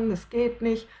Sachen, das geht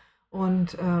nicht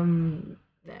und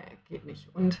nee, geht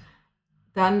nicht. Und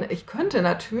dann, ich könnte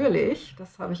natürlich,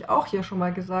 das habe ich auch hier schon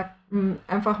mal gesagt,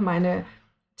 einfach meine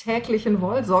täglichen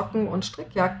Wollsocken und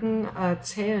Strickjacken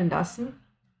zählen lassen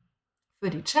für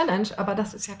die Challenge, aber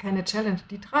das ist ja keine Challenge,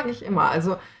 die trage ich immer.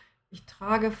 Also ich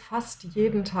trage fast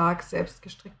jeden Tag selbst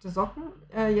gestrickte Socken.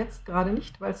 Jetzt gerade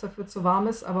nicht, weil es dafür zu warm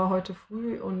ist, aber heute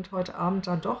früh und heute Abend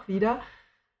dann doch wieder.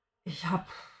 Ich habe,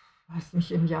 weiß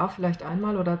nicht, im Jahr vielleicht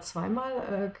einmal oder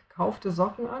zweimal gekaufte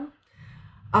Socken an.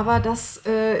 Aber das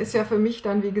ist ja für mich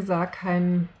dann, wie gesagt,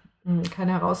 keine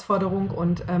Herausforderung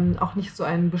und auch nicht so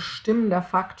ein bestimmender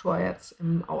Faktor jetzt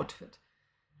im Outfit.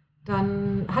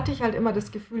 Dann hatte ich halt immer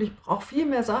das Gefühl, ich brauche viel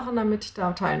mehr Sachen, damit ich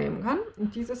da teilnehmen kann.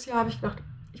 Und dieses Jahr habe ich gedacht,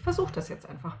 ich versuche das jetzt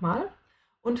einfach mal.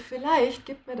 Und vielleicht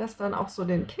gibt mir das dann auch so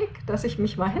den Kick, dass ich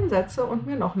mich mal hinsetze und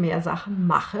mir noch mehr Sachen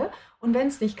mache. Und wenn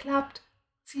es nicht klappt,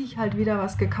 ziehe ich halt wieder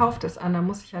was Gekauftes an. Da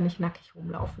muss ich ja nicht nackig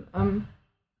rumlaufen.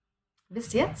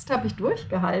 Bis jetzt habe ich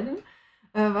durchgehalten,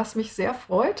 was mich sehr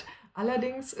freut.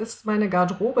 Allerdings ist meine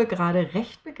Garderobe gerade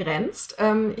recht begrenzt.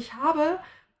 Ich habe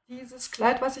dieses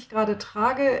Kleid, was ich gerade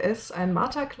trage, ist ein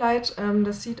Marterkleid.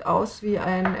 Das sieht aus wie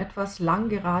ein etwas lang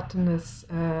geratenes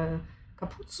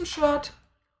Kapuzenshirt.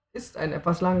 Ist ein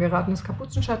etwas lang geratenes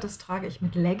Kapuzenshirt. Das trage ich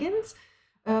mit Leggings.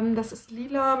 Das ist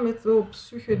lila mit so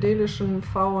psychedelischen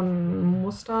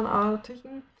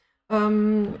Pfauenmusternartigen.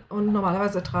 Und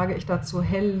normalerweise trage ich dazu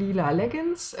hell-lila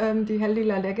Leggings. Die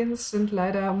hell-lila Leggings sind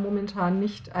leider momentan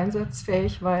nicht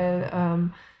einsatzfähig,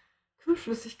 weil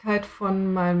Kühlflüssigkeit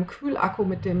von meinem Kühlakku,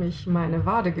 mit dem ich meine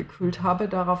Wade gekühlt habe,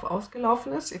 darauf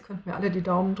ausgelaufen ist. Ihr könnt mir alle die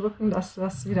Daumen drücken, dass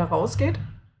das wieder rausgeht.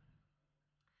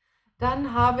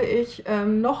 Dann habe ich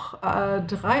noch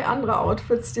 3 andere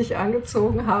Outfits, die ich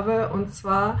angezogen habe. Und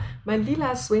zwar mein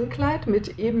lila Swingkleid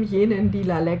mit eben jenen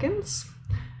lila Leggings.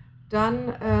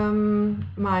 Dann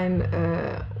mein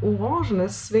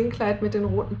orangenes Swingkleid mit den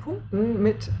roten Punkten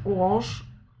mit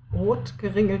orange-rot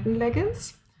geringelten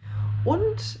Leggings.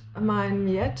 Und mein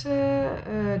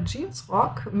Miette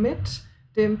Jeansrock mit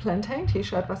dem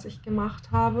Plantain-T-Shirt, was ich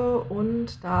gemacht habe.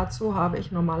 Und dazu habe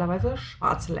ich normalerweise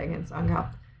schwarze Leggings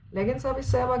angehabt. Leggings habe ich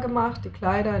selber gemacht, die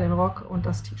Kleider, den Rock und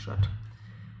das T-Shirt.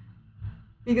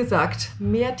 Wie gesagt,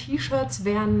 mehr T-Shirts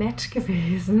wären nett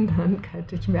gewesen, dann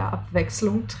könnte ich mehr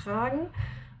Abwechslung tragen.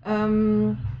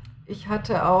 Ich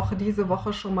hatte auch diese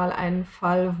Woche schon mal einen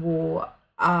Fall, wo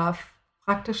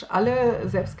praktisch alle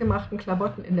selbstgemachten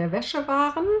Klamotten in der Wäsche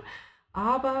waren,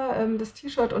 aber das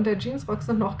T-Shirt und der Jeansrock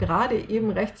sind noch gerade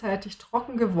eben rechtzeitig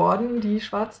trocken geworden, die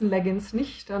schwarzen Leggings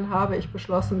nicht. Dann habe ich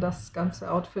beschlossen, das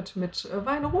ganze Outfit mit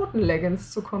weinroten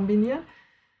Leggings zu kombinieren.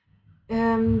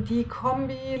 Die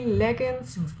Kombi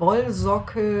Leggings,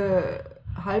 Wollsocke,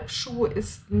 Halbschuh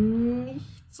ist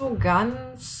nicht so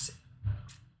ganz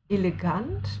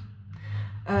elegant.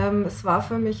 Es war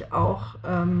für mich auch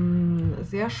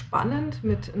sehr spannend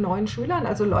mit neuen Schülern,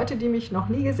 also Leute, die mich noch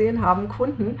nie gesehen haben,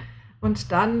 Kunden.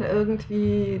 Und dann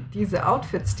irgendwie diese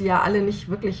Outfits, die ja alle nicht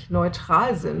wirklich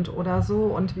neutral sind oder so.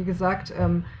 Und wie gesagt,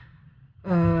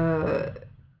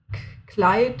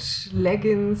 Kleid,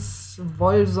 Leggings,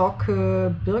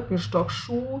 Wollsocke,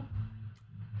 Birkenstock-Schuh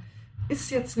ist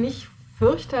jetzt nicht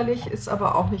fürchterlich, ist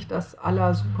aber auch nicht das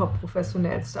super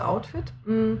professionellste Outfit.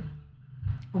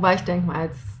 Wobei ich denke mal,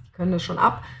 die können das schon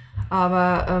ab.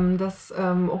 Aber das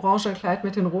orange Kleid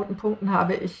mit den roten Punkten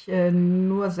habe ich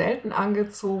nur selten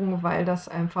angezogen, weil das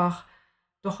einfach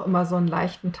doch immer so einen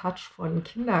leichten Touch von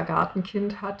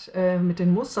Kindergartenkind hat mit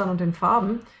den Mustern und den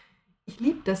Farben. Ich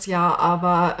liebe das ja,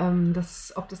 aber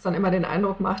ob das dann immer den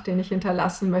Eindruck macht, den ich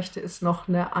hinterlassen möchte, ist noch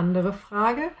eine andere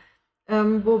Frage.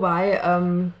 Wobei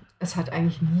es hat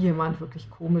eigentlich nie jemand wirklich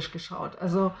komisch geschaut.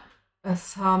 Also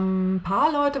es haben ein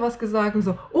paar Leute was gesagt und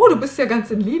so, oh, du bist ja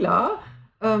ganz in lila.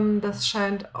 Das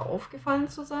scheint aufgefallen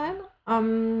zu sein,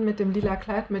 mit dem lila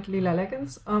Kleid, mit lila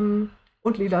Leggings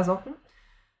und lila Socken.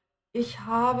 Ich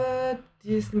habe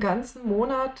diesen ganzen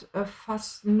Monat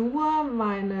fast nur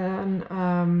meinen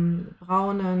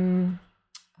braunen,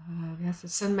 wie heißt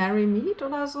es, St. Mary Mead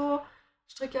oder so,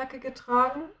 Strickjacke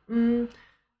getragen.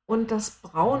 Und das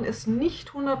Braun ist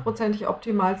nicht hundertprozentig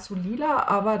optimal zu lila,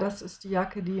 aber das ist die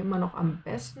Jacke, die immer noch am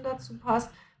besten dazu passt.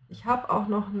 Ich habe auch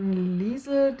noch eine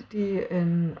Liesel, die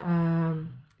in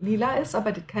lila ist,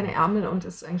 aber die keine Ärmel und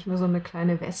ist eigentlich nur so eine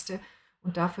kleine Weste.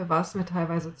 Und dafür war es mir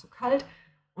teilweise zu kalt.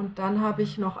 Und dann habe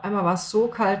ich noch einmal, war es so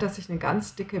kalt, dass ich eine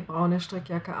ganz dicke braune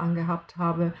Strickjacke angehabt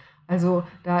habe. Also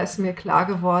da ist mir klar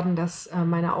geworden, dass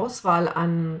meine Auswahl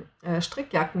an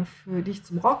Strickjacken, die ich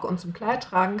zum Rock und zum Kleid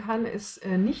tragen kann, ist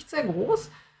nicht sehr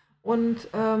groß. Und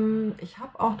ich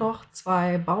habe auch noch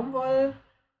zwei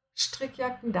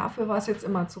Baumwollstrickjacken. Dafür war es jetzt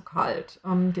immer zu kalt.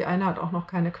 Die eine hat auch noch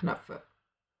keine Knöpfe.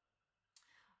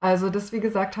 Also das, wie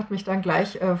gesagt, hat mich dann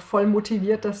gleich voll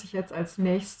motiviert, dass ich jetzt als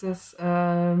nächstes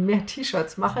mehr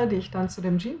T-Shirts mache, die ich dann zu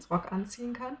dem Jeansrock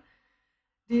anziehen kann.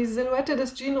 Die Silhouette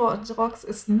des Jeansrocks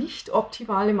ist nicht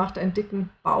optimal, die macht einen dicken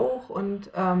Bauch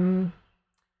und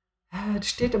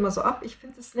steht immer so ab. Ich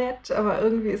finde es nett, aber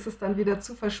irgendwie ist es dann wieder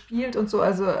zu verspielt und so.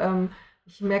 Also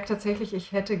ich merke tatsächlich,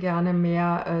 ich hätte gerne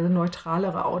mehr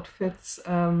neutralere Outfits,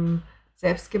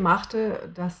 selbstgemachte,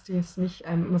 dass dies nicht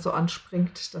einem immer so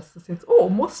anspringt, dass das jetzt, oh,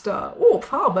 Muster, oh,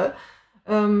 Farbe.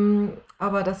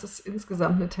 Aber das ist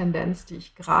insgesamt eine Tendenz, die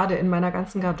ich gerade in meiner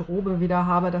ganzen Garderobe wieder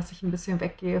habe, dass ich ein bisschen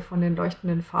weggehe von den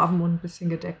leuchtenden Farben und ein bisschen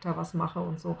gedeckter was mache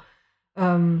und so.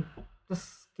 Ähm,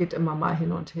 Das geht immer mal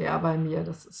hin und her bei mir.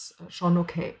 Das ist schon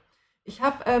okay. Ich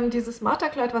habe dieses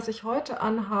Marterkleid, was ich heute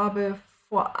anhabe,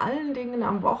 vor allen Dingen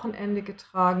am Wochenende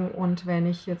getragen und wenn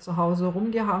ich hier zu Hause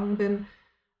rumgehangen bin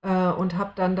und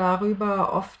habe dann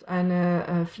darüber oft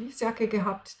eine Fleecejacke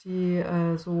gehabt, die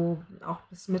so auch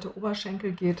bis Mitte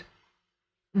Oberschenkel geht.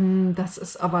 Das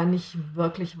ist aber nicht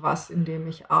wirklich was, in dem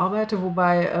ich arbeite,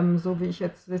 wobei, so wie ich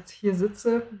jetzt hier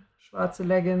sitze, schwarze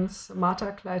Leggings,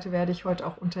 Marterkleid werde ich heute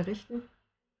auch unterrichten.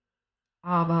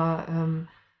 Aber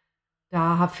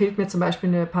da fehlt mir zum Beispiel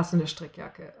eine passende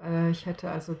Strickjacke. Ich hätte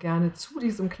also gerne zu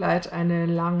diesem Kleid eine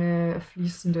lange,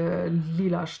 fließende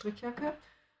lila Strickjacke.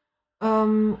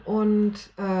 Und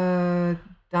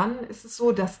dann ist es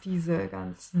so, dass diese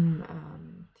ganzen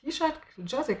T-Shirt,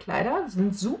 Jersey-Kleider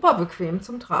sind super bequem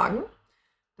zum Tragen.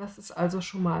 Das ist also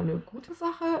schon mal eine gute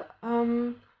Sache.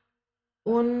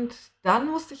 Und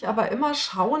dann musste ich aber immer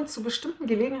schauen, zu bestimmten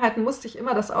Gelegenheiten musste ich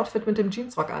immer das Outfit mit dem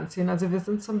Jeansrock anziehen. Also wir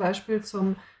sind zum Beispiel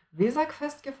zum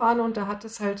Weserfest gefahren und da hat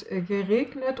es halt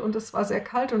geregnet und es war sehr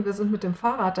kalt und wir sind mit dem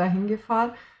Fahrrad dahin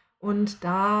gefahren. Und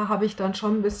da habe ich dann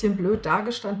schon ein bisschen blöd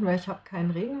dagestanden, weil ich habe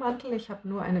keinen Regenmantel, ich habe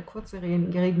nur eine kurze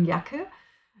Regenjacke.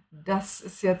 Das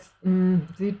ist jetzt,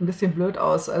 sieht ein bisschen blöd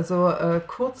aus. Also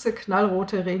kurze,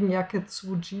 knallrote Regenjacke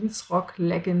zu Jeansrock,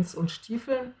 Leggings und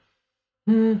Stiefeln.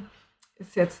 Hm,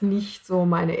 Ist jetzt nicht so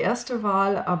meine erste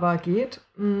Wahl, aber geht.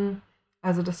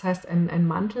 Also das heißt, ein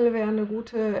Mantel wäre eine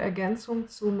gute Ergänzung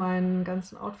zu meinen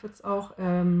ganzen Outfits auch.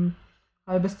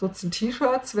 Halbes Dutzend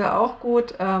T-Shirts wäre auch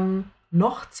gut.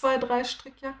 Noch zwei, drei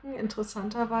Strickjacken,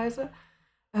 interessanterweise.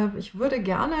 Ich würde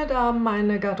gerne da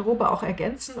meine Garderobe auch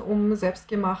ergänzen um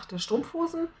selbstgemachte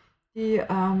Strumpfhosen. Die,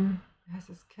 wie heißt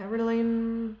es,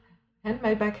 Caroline,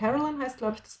 Handmade by Caroline heißt,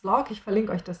 glaube ich, das Blog. Ich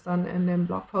verlinke euch das dann in dem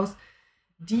Blogpost.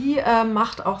 Die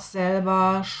macht auch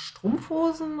selber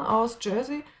Strumpfhosen aus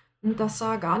Jersey und das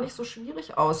sah gar nicht so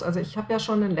schwierig aus. Also ich habe ja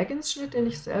schon einen Leggings-Schnitt, den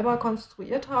ich selber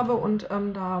konstruiert habe und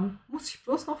da muss ich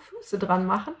bloß noch Füße dran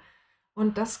machen.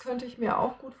 Und das könnte ich mir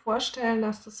auch gut vorstellen,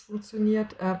 dass das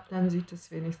funktioniert. Dann sieht es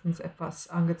wenigstens etwas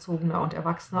angezogener und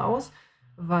erwachsener aus,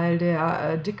 weil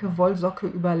der dicke Wollsocke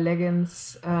über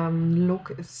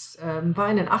Leggings-Look war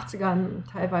in den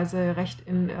 80ern teilweise recht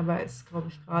in, aber ist, glaube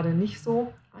ich, gerade nicht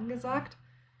so angesagt.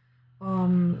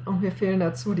 Und mir fehlen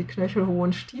dazu die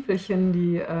knöchelhohen Stiefelchen,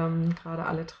 die gerade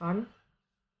alle tragen.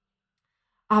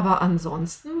 Aber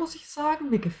ansonsten muss ich sagen,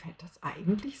 mir gefällt das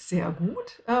eigentlich sehr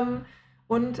gut.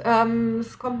 Und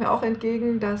es kommt mir auch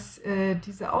entgegen, dass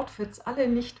diese Outfits alle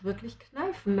nicht wirklich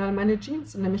kneifen. Meine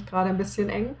Jeans sind nämlich gerade ein bisschen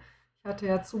eng. Ich hatte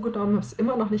ja zugenommen, habe es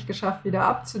immer noch nicht geschafft, wieder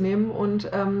abzunehmen.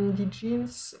 Und die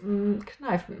Jeans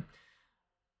kneifen.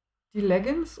 Die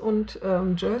Leggings und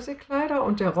Jersey-Kleider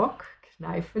und der Rock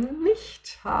kneifen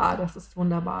nicht. Ha, das ist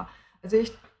wunderbar. Also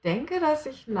ich denke, dass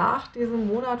ich nach diesem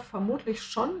Monat vermutlich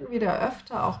schon wieder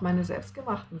öfter auch meine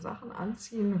selbstgemachten Sachen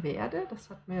anziehen werde. Das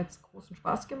hat mir jetzt großen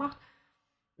Spaß gemacht.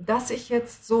 Dass ich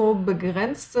jetzt so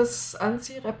begrenztes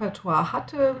Anziehrepertoire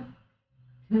hatte,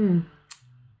 hm,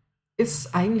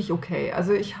 ist eigentlich okay.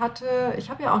 Also ich habe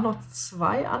ja auch noch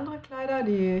zwei andere Kleider,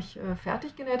 die ich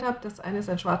fertig genäht habe. Das eine ist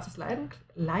ein schwarzes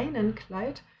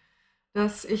Leinenkleid,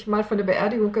 das ich mal für eine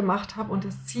Beerdigung gemacht habe und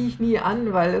das ziehe ich nie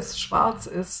an, weil es schwarz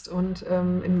ist und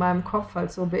in meinem Kopf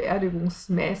halt so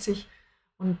beerdigungsmäßig.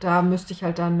 Und da müsste ich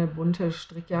halt dann eine bunte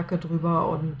Strickjacke drüber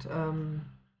und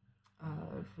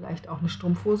vielleicht auch eine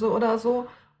Strumpfhose oder so.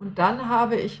 Und dann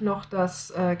habe ich noch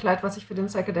das Kleid, was ich für den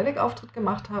Psychedelic-Auftritt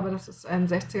gemacht habe. Das ist ein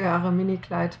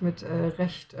 60er-Jahre-Mini-Kleid mit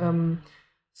recht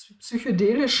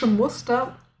psychedelischem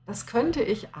Muster. Das könnte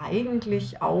ich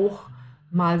eigentlich auch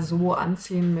mal so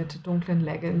anziehen mit dunklen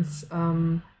Leggings.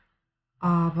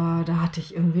 Aber da hatte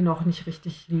ich irgendwie noch nicht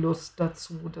richtig Lust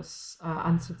dazu, das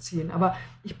anzuziehen. Aber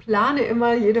ich plane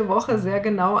immer jede Woche sehr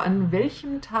genau, an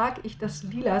welchem Tag ich das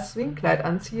lila Swingkleid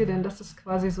anziehe, denn das ist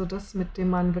quasi so das, mit dem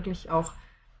man wirklich auch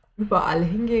überall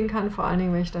hingehen kann. Vor allen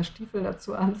Dingen, wenn ich da Stiefel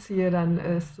dazu anziehe, dann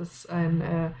ist es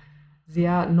ein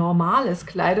sehr normales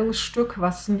Kleidungsstück,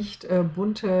 was nicht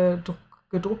bunte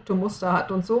gedruckte Muster hat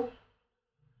und so.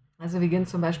 Also wir gehen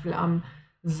zum Beispiel am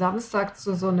Samstag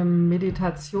zu so einem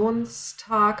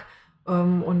Meditationstag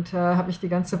und habe ich die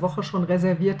ganze Woche schon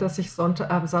reserviert, dass ich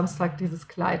am Samstag dieses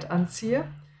Kleid anziehe.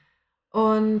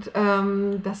 Und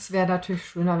das wäre natürlich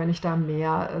schöner, wenn ich da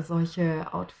mehr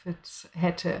solche Outfits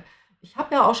hätte. Ich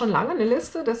habe ja auch schon lange eine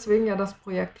Liste, deswegen ja das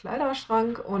Projekt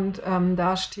Kleiderschrank. Und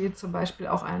da steht zum Beispiel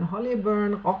auch ein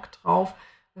Hollyburn-Rock drauf.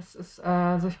 Das ist,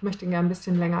 also ich möchte ihn gerne ein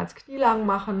bisschen länger als knielang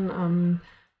machen.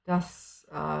 Das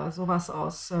sowas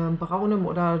aus braunem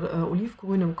oder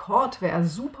olivgrünem Kord wäre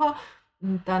super.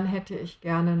 Und dann hätte ich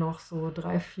gerne noch so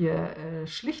 3, 4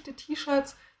 schlichte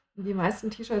T-Shirts. Die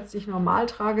meisten T-Shirts, die ich normal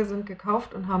trage, sind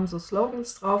gekauft und haben so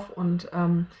Slogans drauf. Und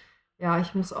ja,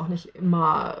 ich muss auch nicht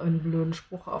immer einen blöden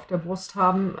Spruch auf der Brust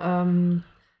haben.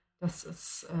 Das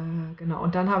ist genau.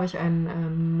 Und dann habe ich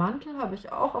einen Mantel, habe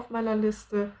ich auch auf meiner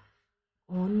Liste.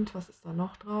 Und was ist da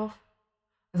noch drauf?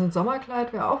 Also ein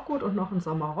Sommerkleid wäre auch gut und noch ein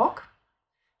Sommerrock.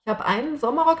 Ich habe einen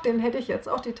Sommerrock, den hätte ich jetzt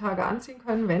auch die Tage anziehen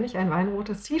können, wenn ich ein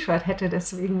weinrotes T-Shirt hätte.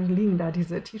 Deswegen liegen da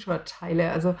diese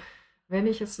T-Shirt-Teile. Also wenn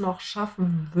ich es noch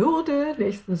schaffen würde,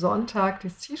 nächsten Sonntag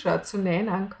das T-Shirt zu nähen,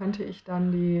 dann könnte ich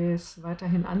dann dies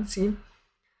weiterhin anziehen.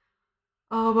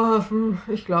 Aber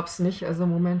ich glaube es nicht. Also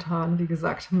momentan, wie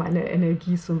gesagt, meine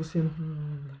Energie ist so ein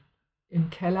bisschen im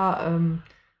Keller.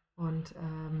 Und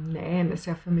Nähen ist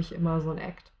ja für mich immer so ein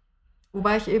Act.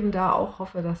 Wobei ich eben da auch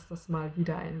hoffe, dass das mal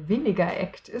wieder ein weniger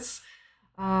Act ist.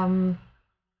 Ähm,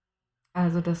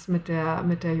 also das mit der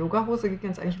Yogahose ging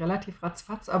jetzt eigentlich relativ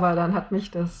ratzfatz, aber dann hat mich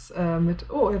das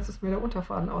oh, jetzt ist mir der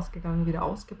Unterfaden ausgegangen, wieder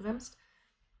ausgebremst.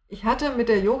 Ich hatte mit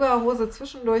der Yogahose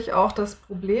zwischendurch auch das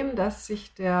Problem, dass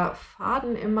sich der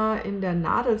Faden immer in der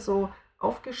Nadel so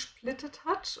aufgesplittet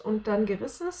hat und dann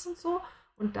gerissen ist und so.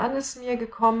 Und dann ist mir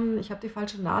gekommen, ich habe die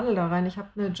falsche Nadel da rein. Ich habe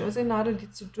eine Jersey-Nadel,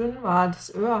 die zu dünn war,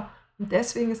 das Öhr. Und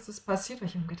deswegen ist das passiert, weil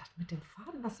ich habe mir gedacht, mit dem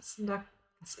Faden, was ist denn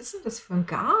das für ein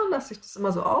Garn, dass sich das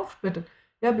immer so aufsplittet?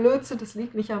 Ja, Blödsinn, das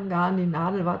liegt nicht am Garn, die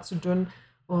Nadel war zu dünn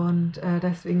und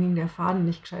deswegen ging der Faden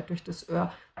nicht gescheit durch das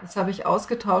Öhr. Das habe ich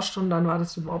ausgetauscht und dann war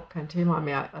das überhaupt kein Thema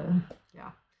mehr.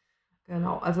 Ja,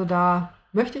 genau. Also da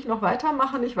möchte ich noch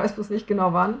weitermachen. Ich weiß bloß nicht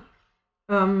genau wann.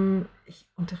 Ich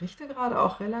unterrichte gerade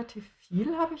auch relativ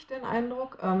viel, habe ich den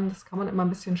Eindruck. Das kann man immer ein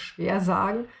bisschen schwer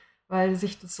sagen, weil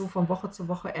sich das so von Woche zu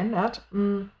Woche ändert.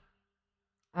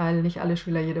 Weil nicht alle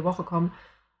Schüler jede Woche kommen.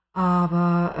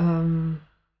 Aber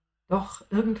doch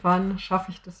irgendwann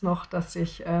schaffe ich das noch, dass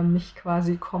ich mich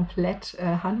quasi komplett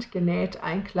handgenäht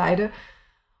einkleide.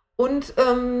 Und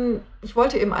ich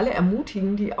wollte eben alle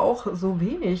ermutigen, die auch so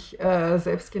wenig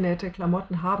selbstgenähte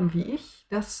Klamotten haben wie ich,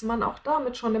 dass man auch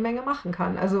damit schon eine Menge machen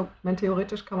kann. Also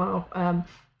theoretisch kann man auch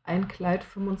ein Kleid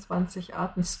 25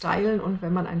 Arten stylen und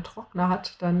wenn man einen Trockner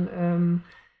hat, dann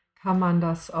kann man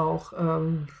das auch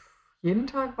jeden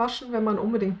Tag waschen, wenn man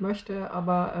unbedingt möchte.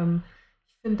 Aber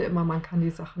ich finde immer, man kann die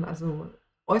Sachen also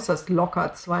äußerst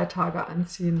locker 2 Tage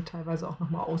anziehen, teilweise auch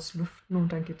nochmal auslüften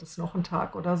und dann geht es noch einen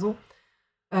Tag oder so.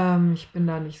 Ich bin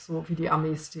da nicht so wie die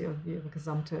Amis, die irgendwie ihre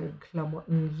gesamte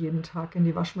Klamotten jeden Tag in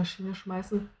die Waschmaschine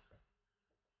schmeißen.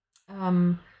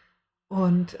 Ähm,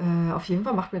 und auf jeden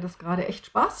Fall macht mir das gerade echt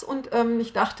Spaß. Und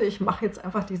ich dachte, ich mache jetzt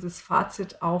einfach dieses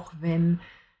Fazit, auch wenn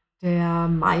der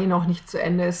Mai noch nicht zu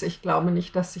Ende ist. Ich glaube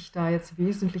nicht, dass sich da jetzt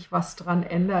wesentlich was dran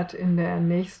ändert in der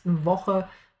nächsten Woche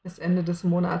bis Ende des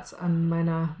Monats an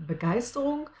meiner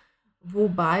Begeisterung.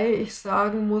 Wobei ich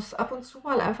sagen muss, ab und zu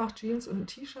mal einfach Jeans und ein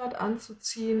T-Shirt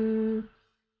anzuziehen,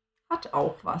 hat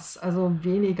auch was. Also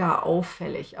weniger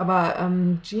auffällig. Aber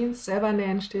Jeans selber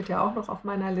nähen steht ja auch noch auf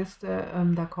meiner Liste.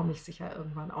 Da komme ich sicher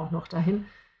irgendwann auch noch dahin.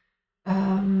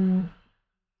 Ähm,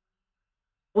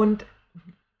 und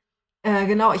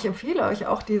genau, ich empfehle euch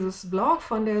auch dieses Blog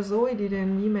von der Zoe, die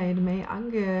den Me Made May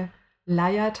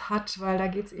angeleiert hat, weil da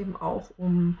geht es eben auch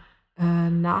um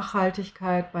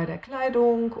Nachhaltigkeit bei der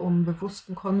Kleidung, um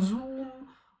bewussten Konsum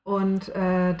und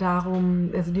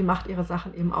darum, also die macht ihre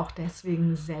Sachen eben auch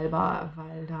deswegen selber,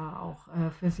 weil da auch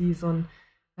für sie so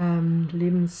ein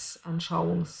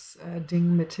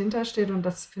Lebensanschauungsding mit hintersteht und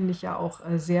das finde ich ja auch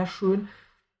sehr schön.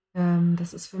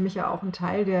 Das ist für mich ja auch ein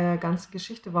Teil der ganzen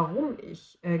Geschichte, warum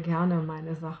ich gerne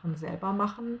meine Sachen selber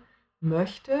machen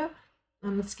möchte.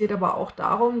 Es geht aber auch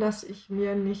darum, dass ich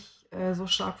mir nicht so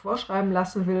stark vorschreiben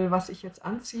lassen will, was ich jetzt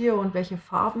anziehe und welche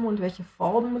Farben und welche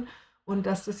Formen und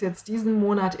dass das jetzt diesen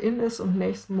Monat in ist und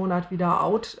nächsten Monat wieder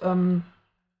out.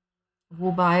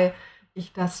 Wobei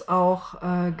ich das auch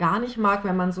gar nicht mag,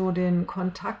 wenn man so den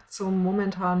Kontakt zur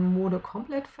momentanen Mode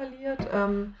komplett verliert.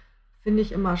 Finde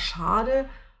ich immer schade.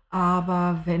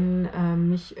 Aber wenn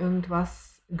mich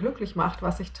irgendwas glücklich macht,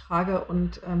 was ich trage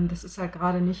und das ist halt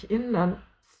gerade nicht in, dann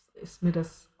ist mir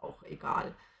das auch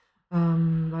egal.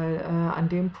 Weil an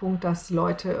dem Punkt, dass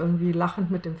Leute irgendwie lachend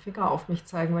mit dem Finger auf mich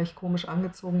zeigen, weil ich komisch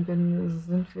angezogen bin,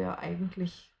 sind wir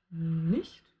eigentlich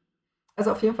nicht.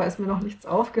 Also auf jeden Fall ist mir noch nichts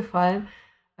aufgefallen.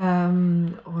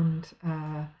 Und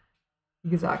wie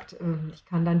gesagt, ich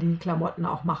kann dann die Klamotten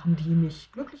auch machen, die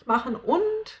mich glücklich machen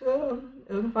und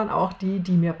irgendwann auch die,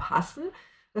 die mir passen.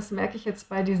 Das merke ich jetzt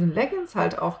bei diesen Leggings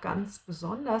halt auch ganz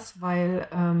besonders, weil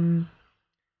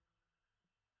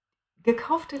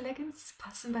gekaufte Leggings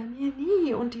passen bei mir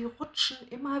nie und die rutschen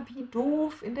immer wie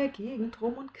doof in der Gegend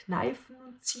rum und kneifen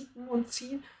und ziepen und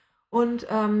ziehen. Und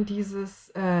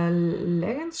dieses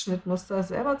Leggings-Schnittmuster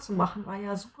selber zu machen, war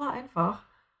ja super einfach.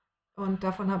 Und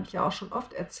davon habe ich ja auch schon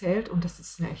oft erzählt und das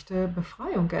ist eine echte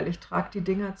Befreiung, gell? Ich trage die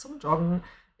Dinger zum Joggen.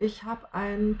 Ich habe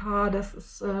ein paar, das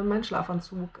ist mein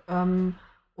Schlafanzug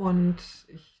und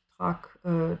ich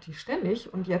trage die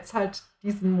ständig und jetzt halt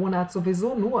diesen Monat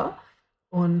sowieso nur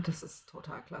und das ist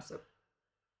total klasse.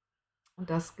 Und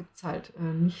das gibt es halt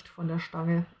nicht von der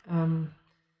Stange.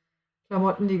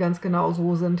 Klamotten, die ganz genau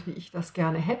so sind, wie ich das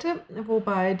gerne hätte,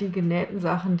 wobei die genähten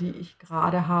Sachen, die ich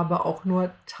gerade habe, auch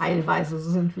nur teilweise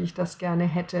so sind, wie ich das gerne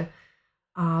hätte.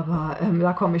 Aber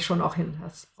da komme ich schon auch hin.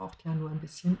 Das braucht ja nur ein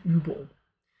bisschen Übung.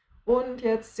 Und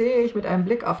jetzt sehe ich mit einem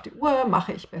Blick auf die Uhr,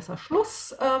 mache ich besser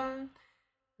Schluss.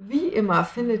 Wie immer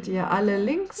findet ihr alle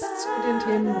Links zu den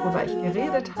Themen, worüber ich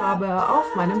geredet habe,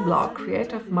 auf meinem Blog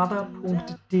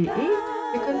creativemother.de.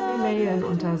 Ihr könnt mir mailen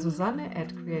unter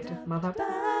susanne@creativemother.de.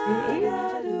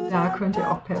 Da könnt ihr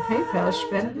auch per PayPal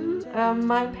spenden.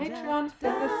 Mein Patreon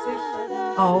findet sich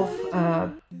auf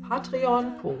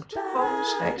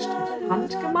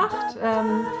patreon.com/handgemacht.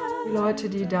 Die Leute,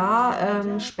 die da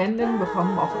spenden,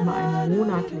 bekommen auch immer einen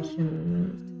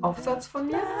monatlichen Aufsatz von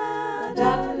mir.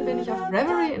 Dann bin ich auf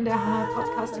Reverie in der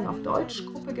Podcasting auf Deutsch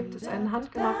Gruppe. Gibt es einen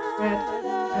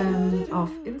Handgemacht-Thread auf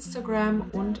Instagram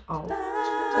und auf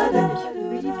Twitter bin ich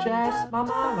Free Jazz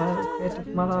Mama, weil Creative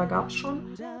Mother gab es schon.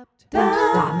 Und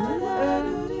dann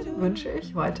wünsche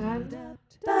ich weiterhin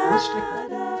frohes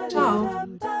Stricken. Ciao.